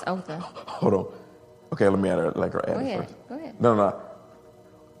add this, Otha. Hold on. Okay, let me add it like her add it first. Go ahead. No.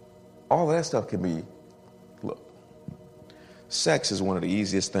 All of that stuff can be, look, sex is one of the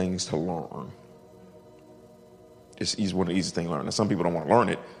easiest things to learn. It's one of the easiest things to learn. Now, some people don't want to learn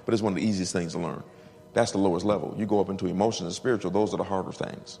it, but it's one of the easiest things to learn. That's the lowest level. You go up into emotions and spiritual, those are the harder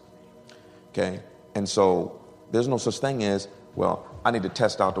things. Okay? And so there's no such thing as, well, I need to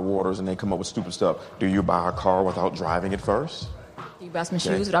test out the waters, and they come up with stupid stuff. Do you buy a car without driving it first? Do you buy some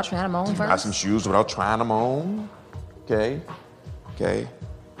shoes without trying them on first? Buy some shoes without trying them on. Okay?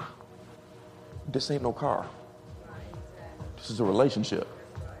 This ain't no car. This is a relationship.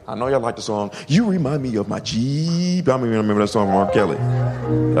 I know y'all like the song, You Remind Me of My Jeep. I don't even remember that song from R. Kelly.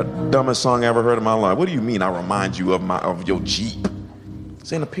 The dumbest song I ever heard in my life. What do you mean I remind you of your Jeep?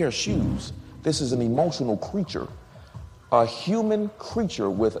 This ain't a pair of shoes. This is an emotional creature. A human creature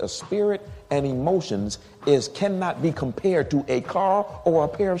with a spirit and emotions cannot be compared to a car or a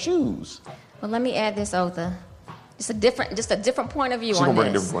pair of shoes. Well, let me add this, Otha. Just a different point of view on this. She's gonna bring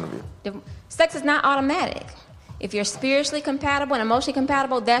a different point of view. Sex is not automatic. If you're spiritually compatible and emotionally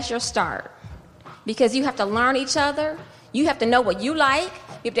compatible, that's your start. Because you have to learn each other. You have to know what you like.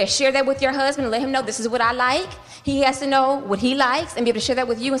 You have to share that with your husband and let him know this is what I like. He has to know what he likes and be able to share that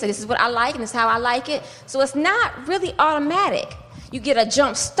with you and say this is what I like and this is how I like it. So it's not really automatic. You get a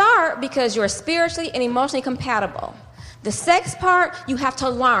jump start because you're spiritually and emotionally compatible. The sex part, you have to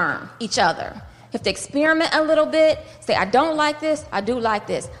learn each other. You have to experiment a little bit. Say, I don't like this. I do like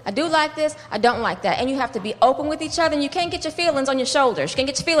this. I do like this. I don't like that. And you have to be open with each other. And you can't get your feelings on your shoulders. You can't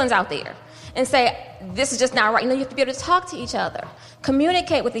get your feelings out there and say, this is just not right. You have to be able to talk to each other,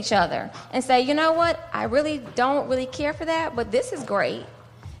 communicate with each other, and say, you know what? I really don't really care for that, but this is great.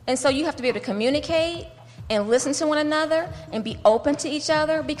 And so you have to be able to communicate and listen to one another and be open to each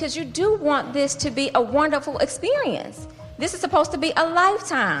other, because you do want this to be a wonderful experience. This is supposed to be a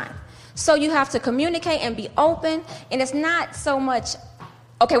lifetime. So you have to communicate and be open, and it's not so much,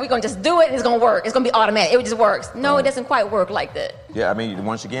 okay, we're going to just do it, and it's going to work. It's going to be automatic. It just works. No, it doesn't quite work like that. Yeah, I mean,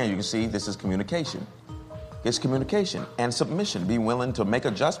 once again, you can see this is communication. It's communication and submission. Be willing to make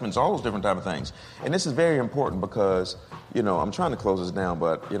adjustments, all those different type of things. And this is very important because, I'm trying to close this down,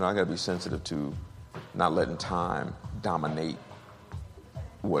 but, I got to be sensitive to not letting time dominate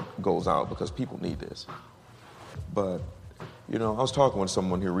what goes out, because people need this. But, I was talking with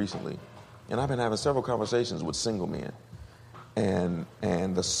someone here recently, and I've been having several conversations with single men.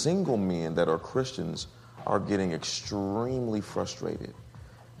 And the single men that are Christians are getting extremely frustrated,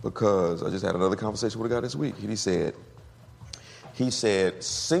 because I just had another conversation with a guy this week. He said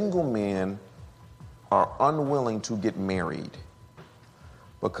single men are unwilling to get married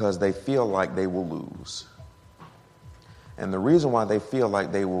because they feel like they will lose. And the reason why they feel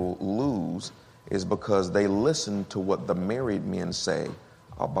like they will lose is because they listen to what the married men say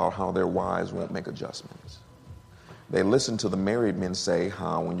about how their wives won't make adjustments. They listen to the married men say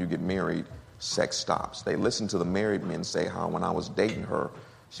how when you get married, sex stops. They listen to the married men say how when I was dating her,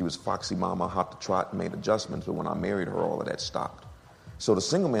 she was foxy mama, hot to trot, made adjustments, but when I married her, all of that stopped. So the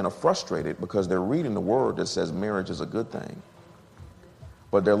single men are frustrated because they're reading the word that says marriage is a good thing,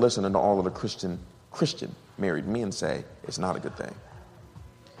 but they're listening to all of the Christian married men say it's not a good thing.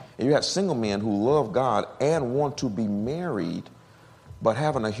 And you have single men who love God and want to be married, but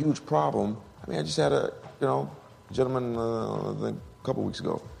having a huge problem. I just had a gentleman I think a couple weeks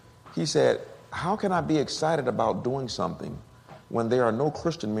ago. He said, how can I be excited about doing something when there are no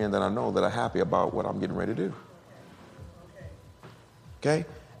Christian men that I know that are happy about what I'm getting ready to do? Okay?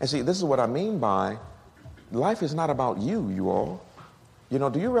 And see, this is what I mean by life is not about you all.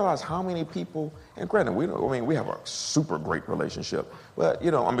 Do you realize how many people, and granted, we have a super great relationship, but,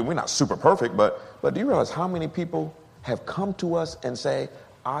 we're not super perfect, but do you realize how many people have come to us and say,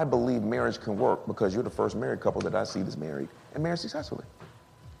 I believe marriage can work because you're the first married couple that I see that's married and married successfully.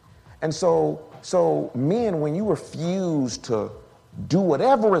 And so men, when you refuse to do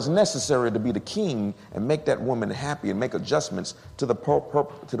whatever is necessary to be the king and make that woman happy and make adjustments to the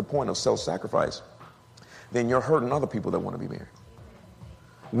point of self-sacrifice, then you're hurting other people that want to be married.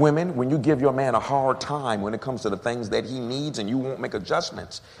 Women, when you give your man a hard time when it comes to the things that he needs and you won't make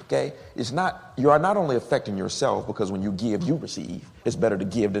adjustments, okay, you are not only affecting yourself, because when you give, you receive. It's better to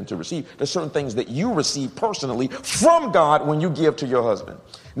give than to receive. There's certain things that you receive personally from God when you give to your husband.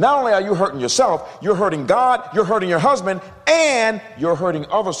 Not only are you hurting yourself, you're hurting God, you're hurting your husband, and you're hurting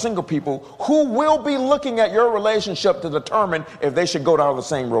other single people who will be looking at your relationship to determine if they should go down the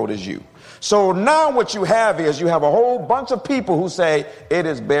same road as you. So now what you have is you have a whole bunch of people who say it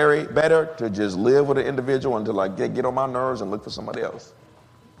is better to just live with an individual until I get on my nerves and look for somebody else.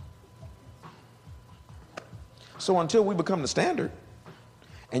 So until we become the standard,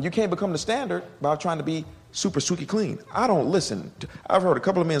 and you can't become the standard by trying to be super squeaky clean. I don't listen. I've heard a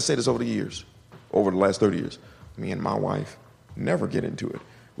couple of men say this over the last 30 years. Me and my wife never get into it.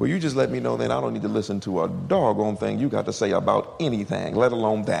 Well, you just let me know that I don't need to listen to a doggone thing you got to say about anything, let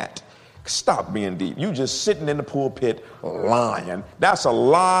alone that. Stop being deep. You just sitting in the pulpit lying. That's a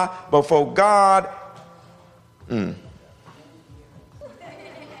lie before God. Hey,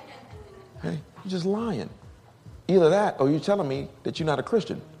 you're just lying. Either that or you're telling me that you're not a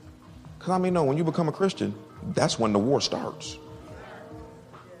Christian. Because no, when you become a Christian, that's when the war starts.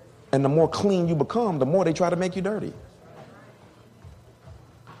 And the more clean you become, the more they try to make you dirty.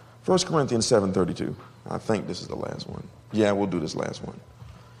 1 Corinthians 7:32. I think this is the last one. Yeah, we'll do this last one.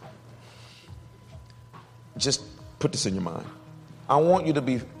 Just put this in your mind. I want you to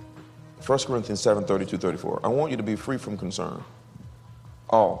be, 1 Corinthians 7:32-34. I want you to be free from concern.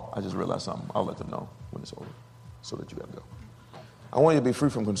 Oh, I just realized something. I'll let them know when it's over so that you got to go. I want you to be free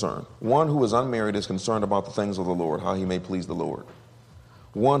from concern. One who is unmarried is concerned about the things of the Lord, how he may please the Lord.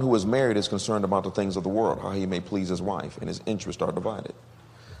 One who is married is concerned about the things of the world, how he may please his wife, and his interests are divided.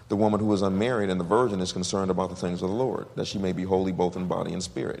 The woman who is unmarried and the virgin is concerned about the things of the Lord, that she may be holy both in body and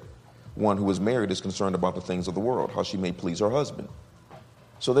spirit. One who is married is concerned about the things of the world, how she may please her husband.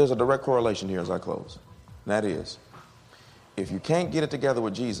 So there's a direct correlation here as I close. And that is, if you can't get it together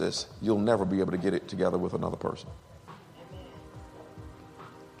with Jesus, you'll never be able to get it together with another person.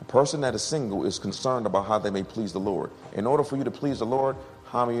 person that is single is concerned about how they may please the Lord. In order for you to please the Lord,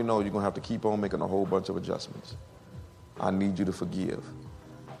 how many of you know you're going to have to keep on making a whole bunch of adjustments? I need you to forgive.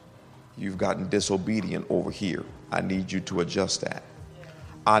 You've gotten disobedient over here. I need you to adjust that.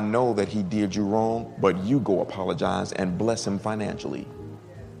 I know that he did you wrong, but you go apologize and bless him financially.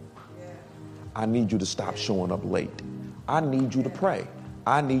 I need you to stop showing up late. I need you to pray.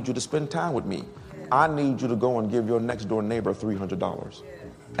 I need you to spend time with me. I need you to go and give your next door neighbor $300.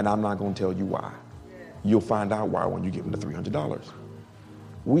 And I'm not going to tell you why. You'll find out why when you give them the $300.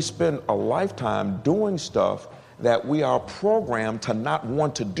 We spend a lifetime doing stuff that we are programmed to not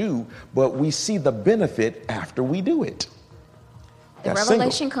want to do, but we see the benefit after we do it. The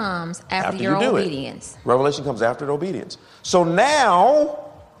revelation comes after your obedience. Revelation comes after the obedience. So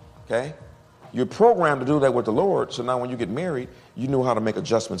now, okay, you're programmed to do that with the Lord. So now when you get married, you know how to make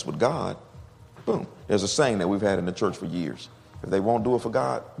adjustments with God. Boom. There's a saying that we've had in the church for years. If they won't do it for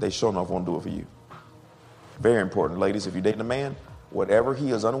God, they sure enough won't do it for you. Very important, ladies. If you're dating a man, whatever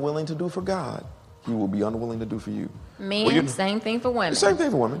he is unwilling to do for God, he will be unwilling to do for you. Men, same thing for women. Same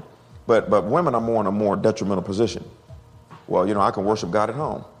thing for women. But women are more in a more detrimental position. Well, you know, I can worship God at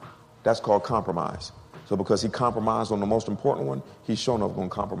home. That's called compromise. So because he compromised on the most important one, he's sure enough going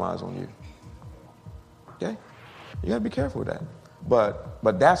to compromise on you. Okay? You got to be careful with that.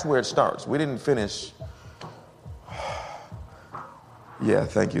 But that's where it starts. We didn't finish. Yeah,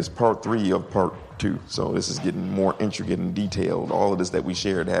 thank you. It's part 3 of part 2. So this is getting more intricate and detailed. All of this that we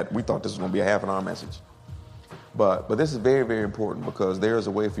shared we thought this was going to be a half an hour message. But this is very, very important because there is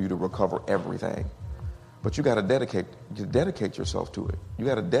a way for you to recover everything. But you got to dedicate yourself to it. You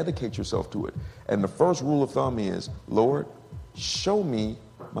got to dedicate yourself to it. And the first rule of thumb is, Lord, show me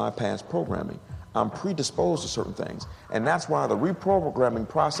my past programming. I'm predisposed to certain things. And that's why the reprogramming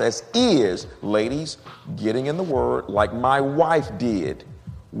process is, ladies, getting in the Word like my wife did.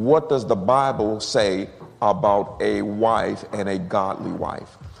 What does the Bible say about a wife and a godly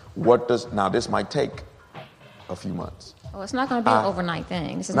wife? Now this might take a few months. Oh, it's not going to be an overnight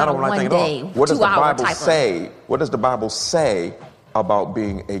thing. This is not a one day, what does the Bible say? What does the Bible say about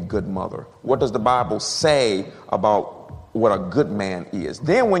being a good mother? What does the Bible say about what a good man is?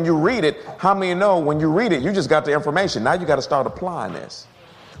 Then when you read it, how many know when you read it, you just got the information. Now you got to start applying this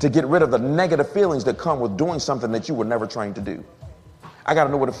to get rid of the negative feelings that come with doing something that you were never trained to do. I got to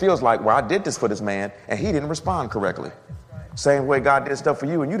know what it feels like where I did this for this man and he didn't respond correctly. Same way God did stuff for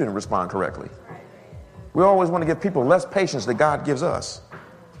you and you didn't respond correctly. We always want to give people less patience than God gives us.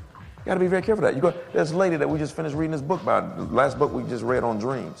 You got to be very careful of that. There's a lady that we just finished reading this book by, the last book we just read on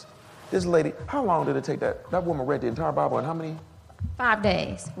dreams. This lady, how long did it take that woman read the entire Bible in how many? 5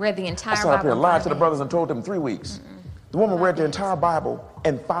 days. Read the entire Bible. I sat up here and lied to the brothers and told them 3 weeks. The woman read the entire Bible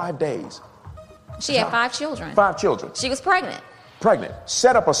in 5 days. She had 5 children. 5 children. She was pregnant.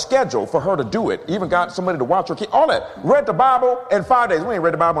 Set up a schedule for her to do it. Even got somebody to watch her kid. All that. Read the Bible in 5 days. We ain't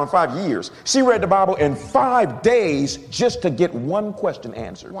read the Bible in 5 years. She read the Bible in 5 days just to get one question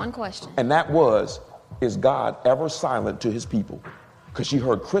answered. One question. And that was, is God ever silent to his people? Because she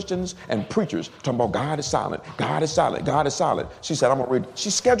heard Christians and preachers talking about God is silent. God is silent. God is silent. She said, I'm going to read.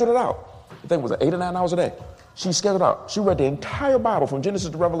 She scheduled it out. I think it was 8 or 9 hours a day. She scheduled out. She read the entire Bible from Genesis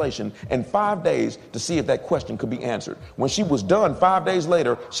to Revelation in 5 days to see if that question could be answered. When she was done 5 days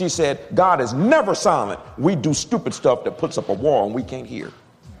later, she said, God is never silent. We do stupid stuff that puts up a wall and we can't hear.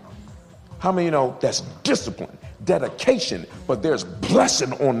 How many of you know that's discipline, dedication, but there's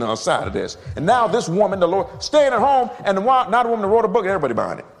blessing on the other side of this? And now this woman, the Lord, staying at home, and now the woman that wrote a book and everybody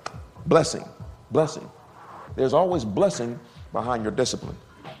behind it. Blessing. There's always blessing behind your discipline.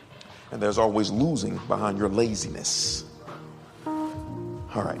 And there's always losing behind your laziness.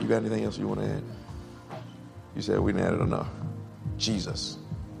 All right, you got anything else you want to add? You said we didn't add it enough. Jesus.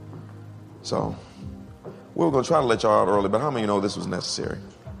 So, we were going to try to let y'all out early, but how many of you know this was necessary?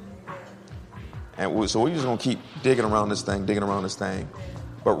 And so we're just going to keep digging around this thing.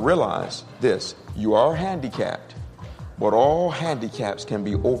 But realize this, you are handicapped, but all handicaps can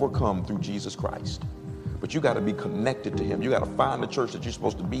be overcome through Jesus Christ. But you got to be connected to him. You got to find the church that you're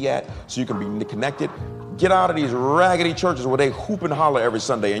supposed to be at so you can be connected. Get out of these raggedy churches where they hoop and holler every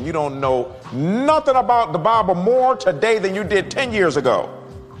Sunday and you don't know nothing about the Bible more today than you did 10 years ago.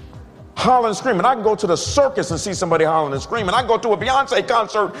 Hollering and screaming. I can go to the circus and see somebody hollering and screaming. I can go to a Beyonce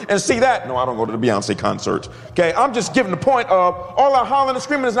concert and see that. No, I don't go to the Beyonce concerts. Okay, I'm just giving the point of all that hollering and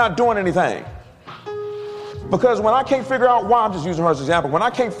screaming is not doing anything. Because when I can't figure out why, I'm just using her as an example, when I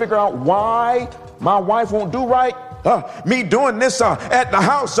can't figure out why my wife won't do right, me doing this at the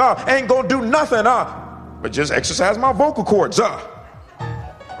house ain't gonna do nothing, but just exercise my vocal cords.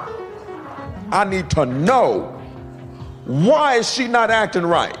 I need to know, why is she not acting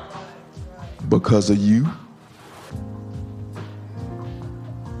right? because of you.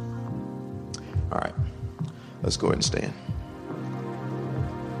 All right, let's go ahead and stand.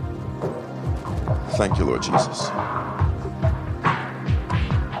 Thank you, Lord Jesus.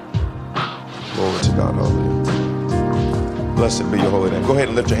 Glory to God. Hallelujah. Blessed be your holy name. Go ahead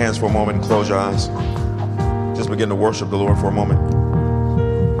and lift your hands for a moment and close your eyes. Just begin to worship the Lord for a moment.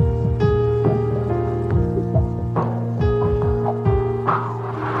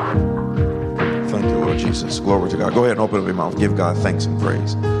 Thank you, Lord Jesus. Glory to God. Go ahead and open up your mouth. Give God thanks and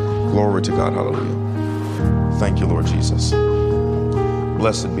praise. Glory to God. Hallelujah. Thank you, Lord Jesus.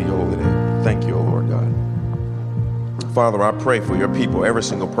 Blessed be your holy name. Thank you, O Lord God. Father, I pray for your people, every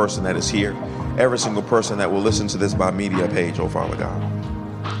single person that is here, every single person that will listen to this by media page, oh Father God.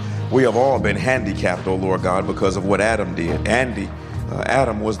 We have all been handicapped, oh Lord God, because of what Adam did.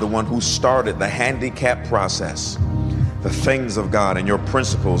 Adam was the one who started the handicap process. The things of God and your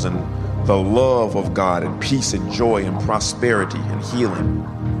principles and the love of God and peace and joy and prosperity and healing.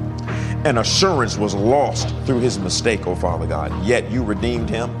 And assurance was lost through his mistake, oh Father God. Yet you redeemed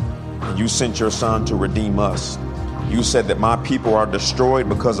him and you sent your son to redeem us. You said that my people are destroyed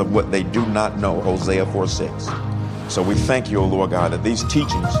because of what they do not know, Hosea 4:6. So we thank you, O Lord God, that these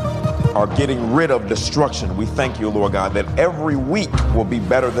teachings are getting rid of destruction. We thank you, Lord God, that every week will be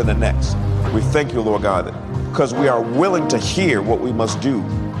better than the next. We thank you, Lord God, that because we are willing to hear what we must do.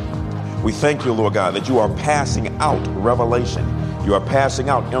 We thank you, Lord God, that you are passing out revelation. You are passing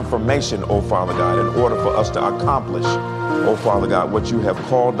out information, oh Father God, in order for us to accomplish, oh Father God, what you have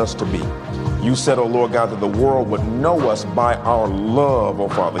called us to be. You said, oh Lord God, that the world would know us by our love, oh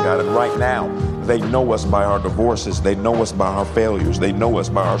Father God. And right now, they know us by our divorces. They know us by our failures. They know us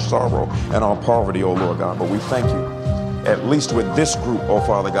by our sorrow and our poverty, oh Lord God. But we thank you, at least with this group, oh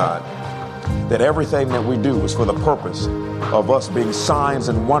Father God, that everything that we do is for the purpose of us being signs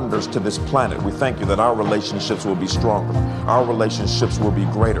and wonders to this planet. We thank you that our relationships will be stronger. Our relationships will be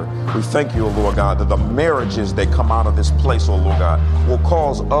greater. We thank you, O Lord God, that the marriages that come out of this place, O Lord God, will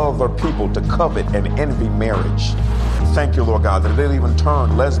cause other people to covet and envy marriage. Thank you, Lord God, that they'll even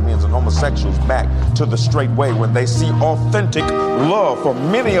turn lesbians and homosexuals back to the straight way when they see authentic love. For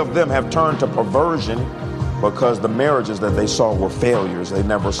many of them have turned to perversion because the marriages that they saw were failures. They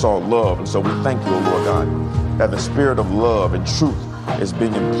never saw love. And so we thank you, O Lord God, that the spirit of love and truth is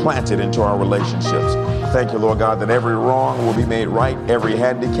being implanted into our relationships. Thank you, Lord God, that every wrong will be made right. Every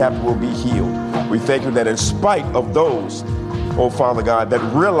handicap will be healed. We thank you that in spite of those, oh Father God, that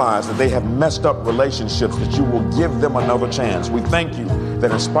realize that they have messed up relationships, that you will give them another chance. We thank you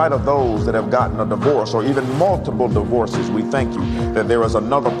that in spite of those that have gotten a divorce or even multiple divorces, we thank you that there is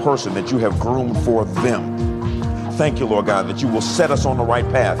another person that you have groomed for them. Thank you, Lord God, that you will set us on the right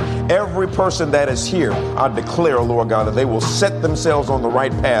path. Every person that is here, I declare, Lord God, that they will set themselves on the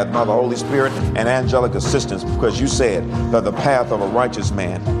right path by the Holy Spirit and angelic assistance, because you said that the path of a righteous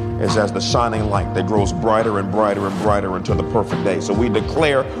man is as the shining light that grows brighter and brighter and brighter until the perfect day. So we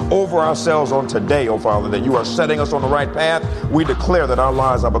declare over ourselves on today, oh Father, that you are setting us on the right path. We declare that our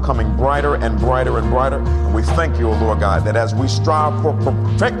lives are becoming brighter and brighter and brighter. And we thank you, oh Lord God, that as we strive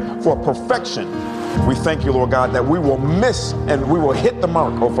for perfection, we thank you, Lord God, that we will miss and we will hit the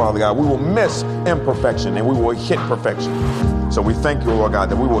mark, oh Father God. We will miss imperfection and we will hit perfection. So we thank you, Lord God,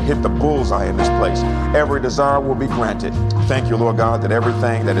 that we will hit the bullseye in this place. Every desire will be granted. Thank you, Lord God, that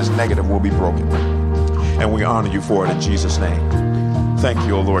everything that is negative will be broken. And we honor you for it in Jesus' name. Thank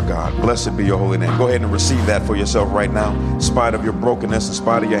you, O Lord God. Blessed be your holy name. Go ahead and receive that for yourself right now. In spite of your brokenness, in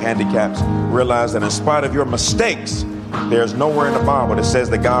spite of your handicaps, realize that in spite of your mistakes, there's nowhere in the Bible that says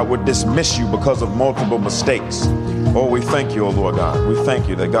that God would dismiss you because of multiple mistakes. Oh, we thank you, O Lord God. We thank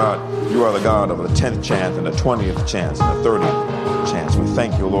you that God, you are the God of the 10th chance and the 20th chance and the 30th chance. We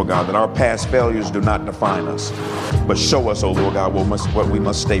thank you, O Lord God, that our past failures do not define us, but show us, O Lord God, what we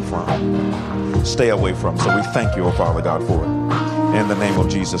must stay stay away from. So we thank you, O Father God, for it. In the name of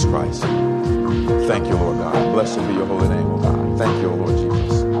Jesus Christ. Thank you, Lord God. Blessed be your holy name, O God. Thank you, O Lord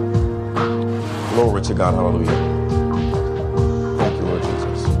Jesus. Glory to God. Hallelujah.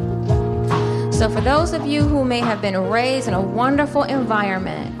 So for those of you who may have been raised in a wonderful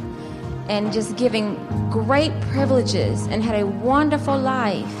environment and just giving great privileges and had a wonderful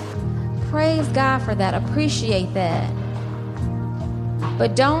life, praise God for that. Appreciate that.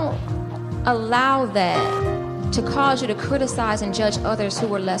 But don't allow that to cause you to criticize and judge others who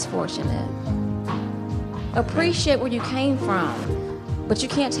were less fortunate. Appreciate where you came from, but you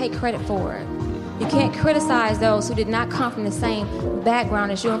can't take credit for it. You can't criticize those who did not come from the same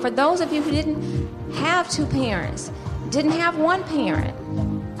background as you. And for those of you who didn't have two parents, didn't have one parent,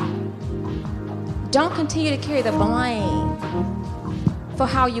 don't continue to carry the blame for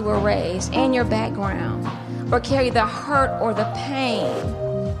how you were raised and your background, or carry the hurt or the pain.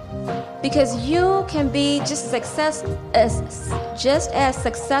 Because you can be just as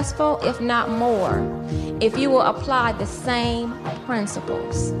successful, if not more, if you will apply the same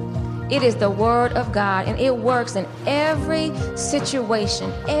principles. It is the Word of God, and it works in every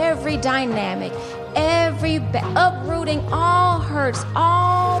situation, every dynamic, uprooting all hurts,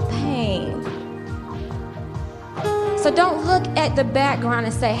 all pain. So don't look at the background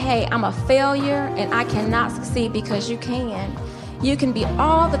and say, hey, I'm a failure and I cannot succeed, because you can. You can be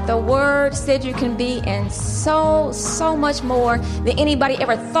all that the Word said you can be, and so much more than anybody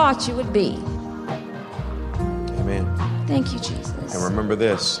ever thought you would be. Amen. Thank you, Jesus. And remember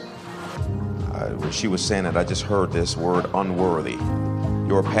this. When she was saying it, I just heard this word, unworthy.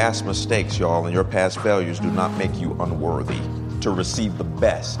 Your past mistakes, y'all, and your past failures do not make you unworthy to receive the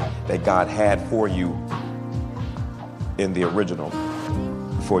best that God had for you in the original,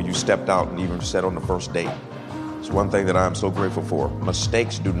 before you stepped out and even sat on the first date. It's one thing that I'm so grateful for.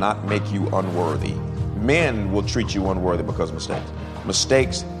 Mistakes do not make you unworthy. Men will treat you unworthy because of mistakes.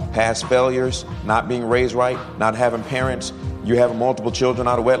 Mistakes, past failures, not being raised right, not having parents, you having multiple children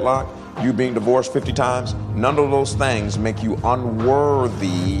out of wedlock, you being divorced 50 times, none of those things make you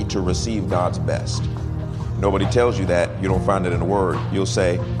unworthy to receive God's best. Nobody tells you that. You don't find it in the Word. You'll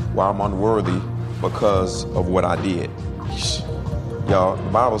say, well, I'm unworthy because of what I did. Y'all,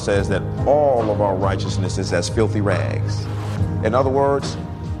 the Bible says that all of our righteousness is as filthy rags. In other words,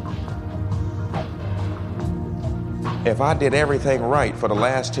 if I did everything right for the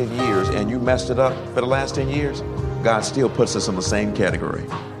last 10 years and you messed it up for the last 10 years, God still puts us in the same category.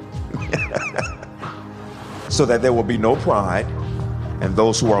 So that there will be no pride, and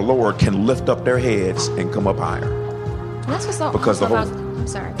those who are lower can lift up their heads and come up higher. That's what's so because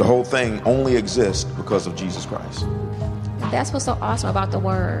awesome the whole thing only exists because of Jesus Christ. That's what's so awesome about the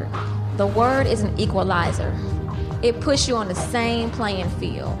Word. The Word is an equalizer. It puts you on the same playing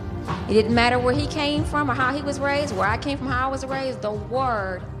field. It didn't matter where he came from or how he was raised, where I came from, how I was raised. The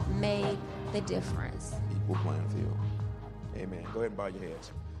Word made the difference. Equal playing field. Amen. Go ahead and bow your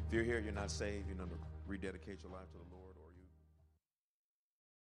heads. If you're here, you're not saved, you're going to rededicate your life to the Lord.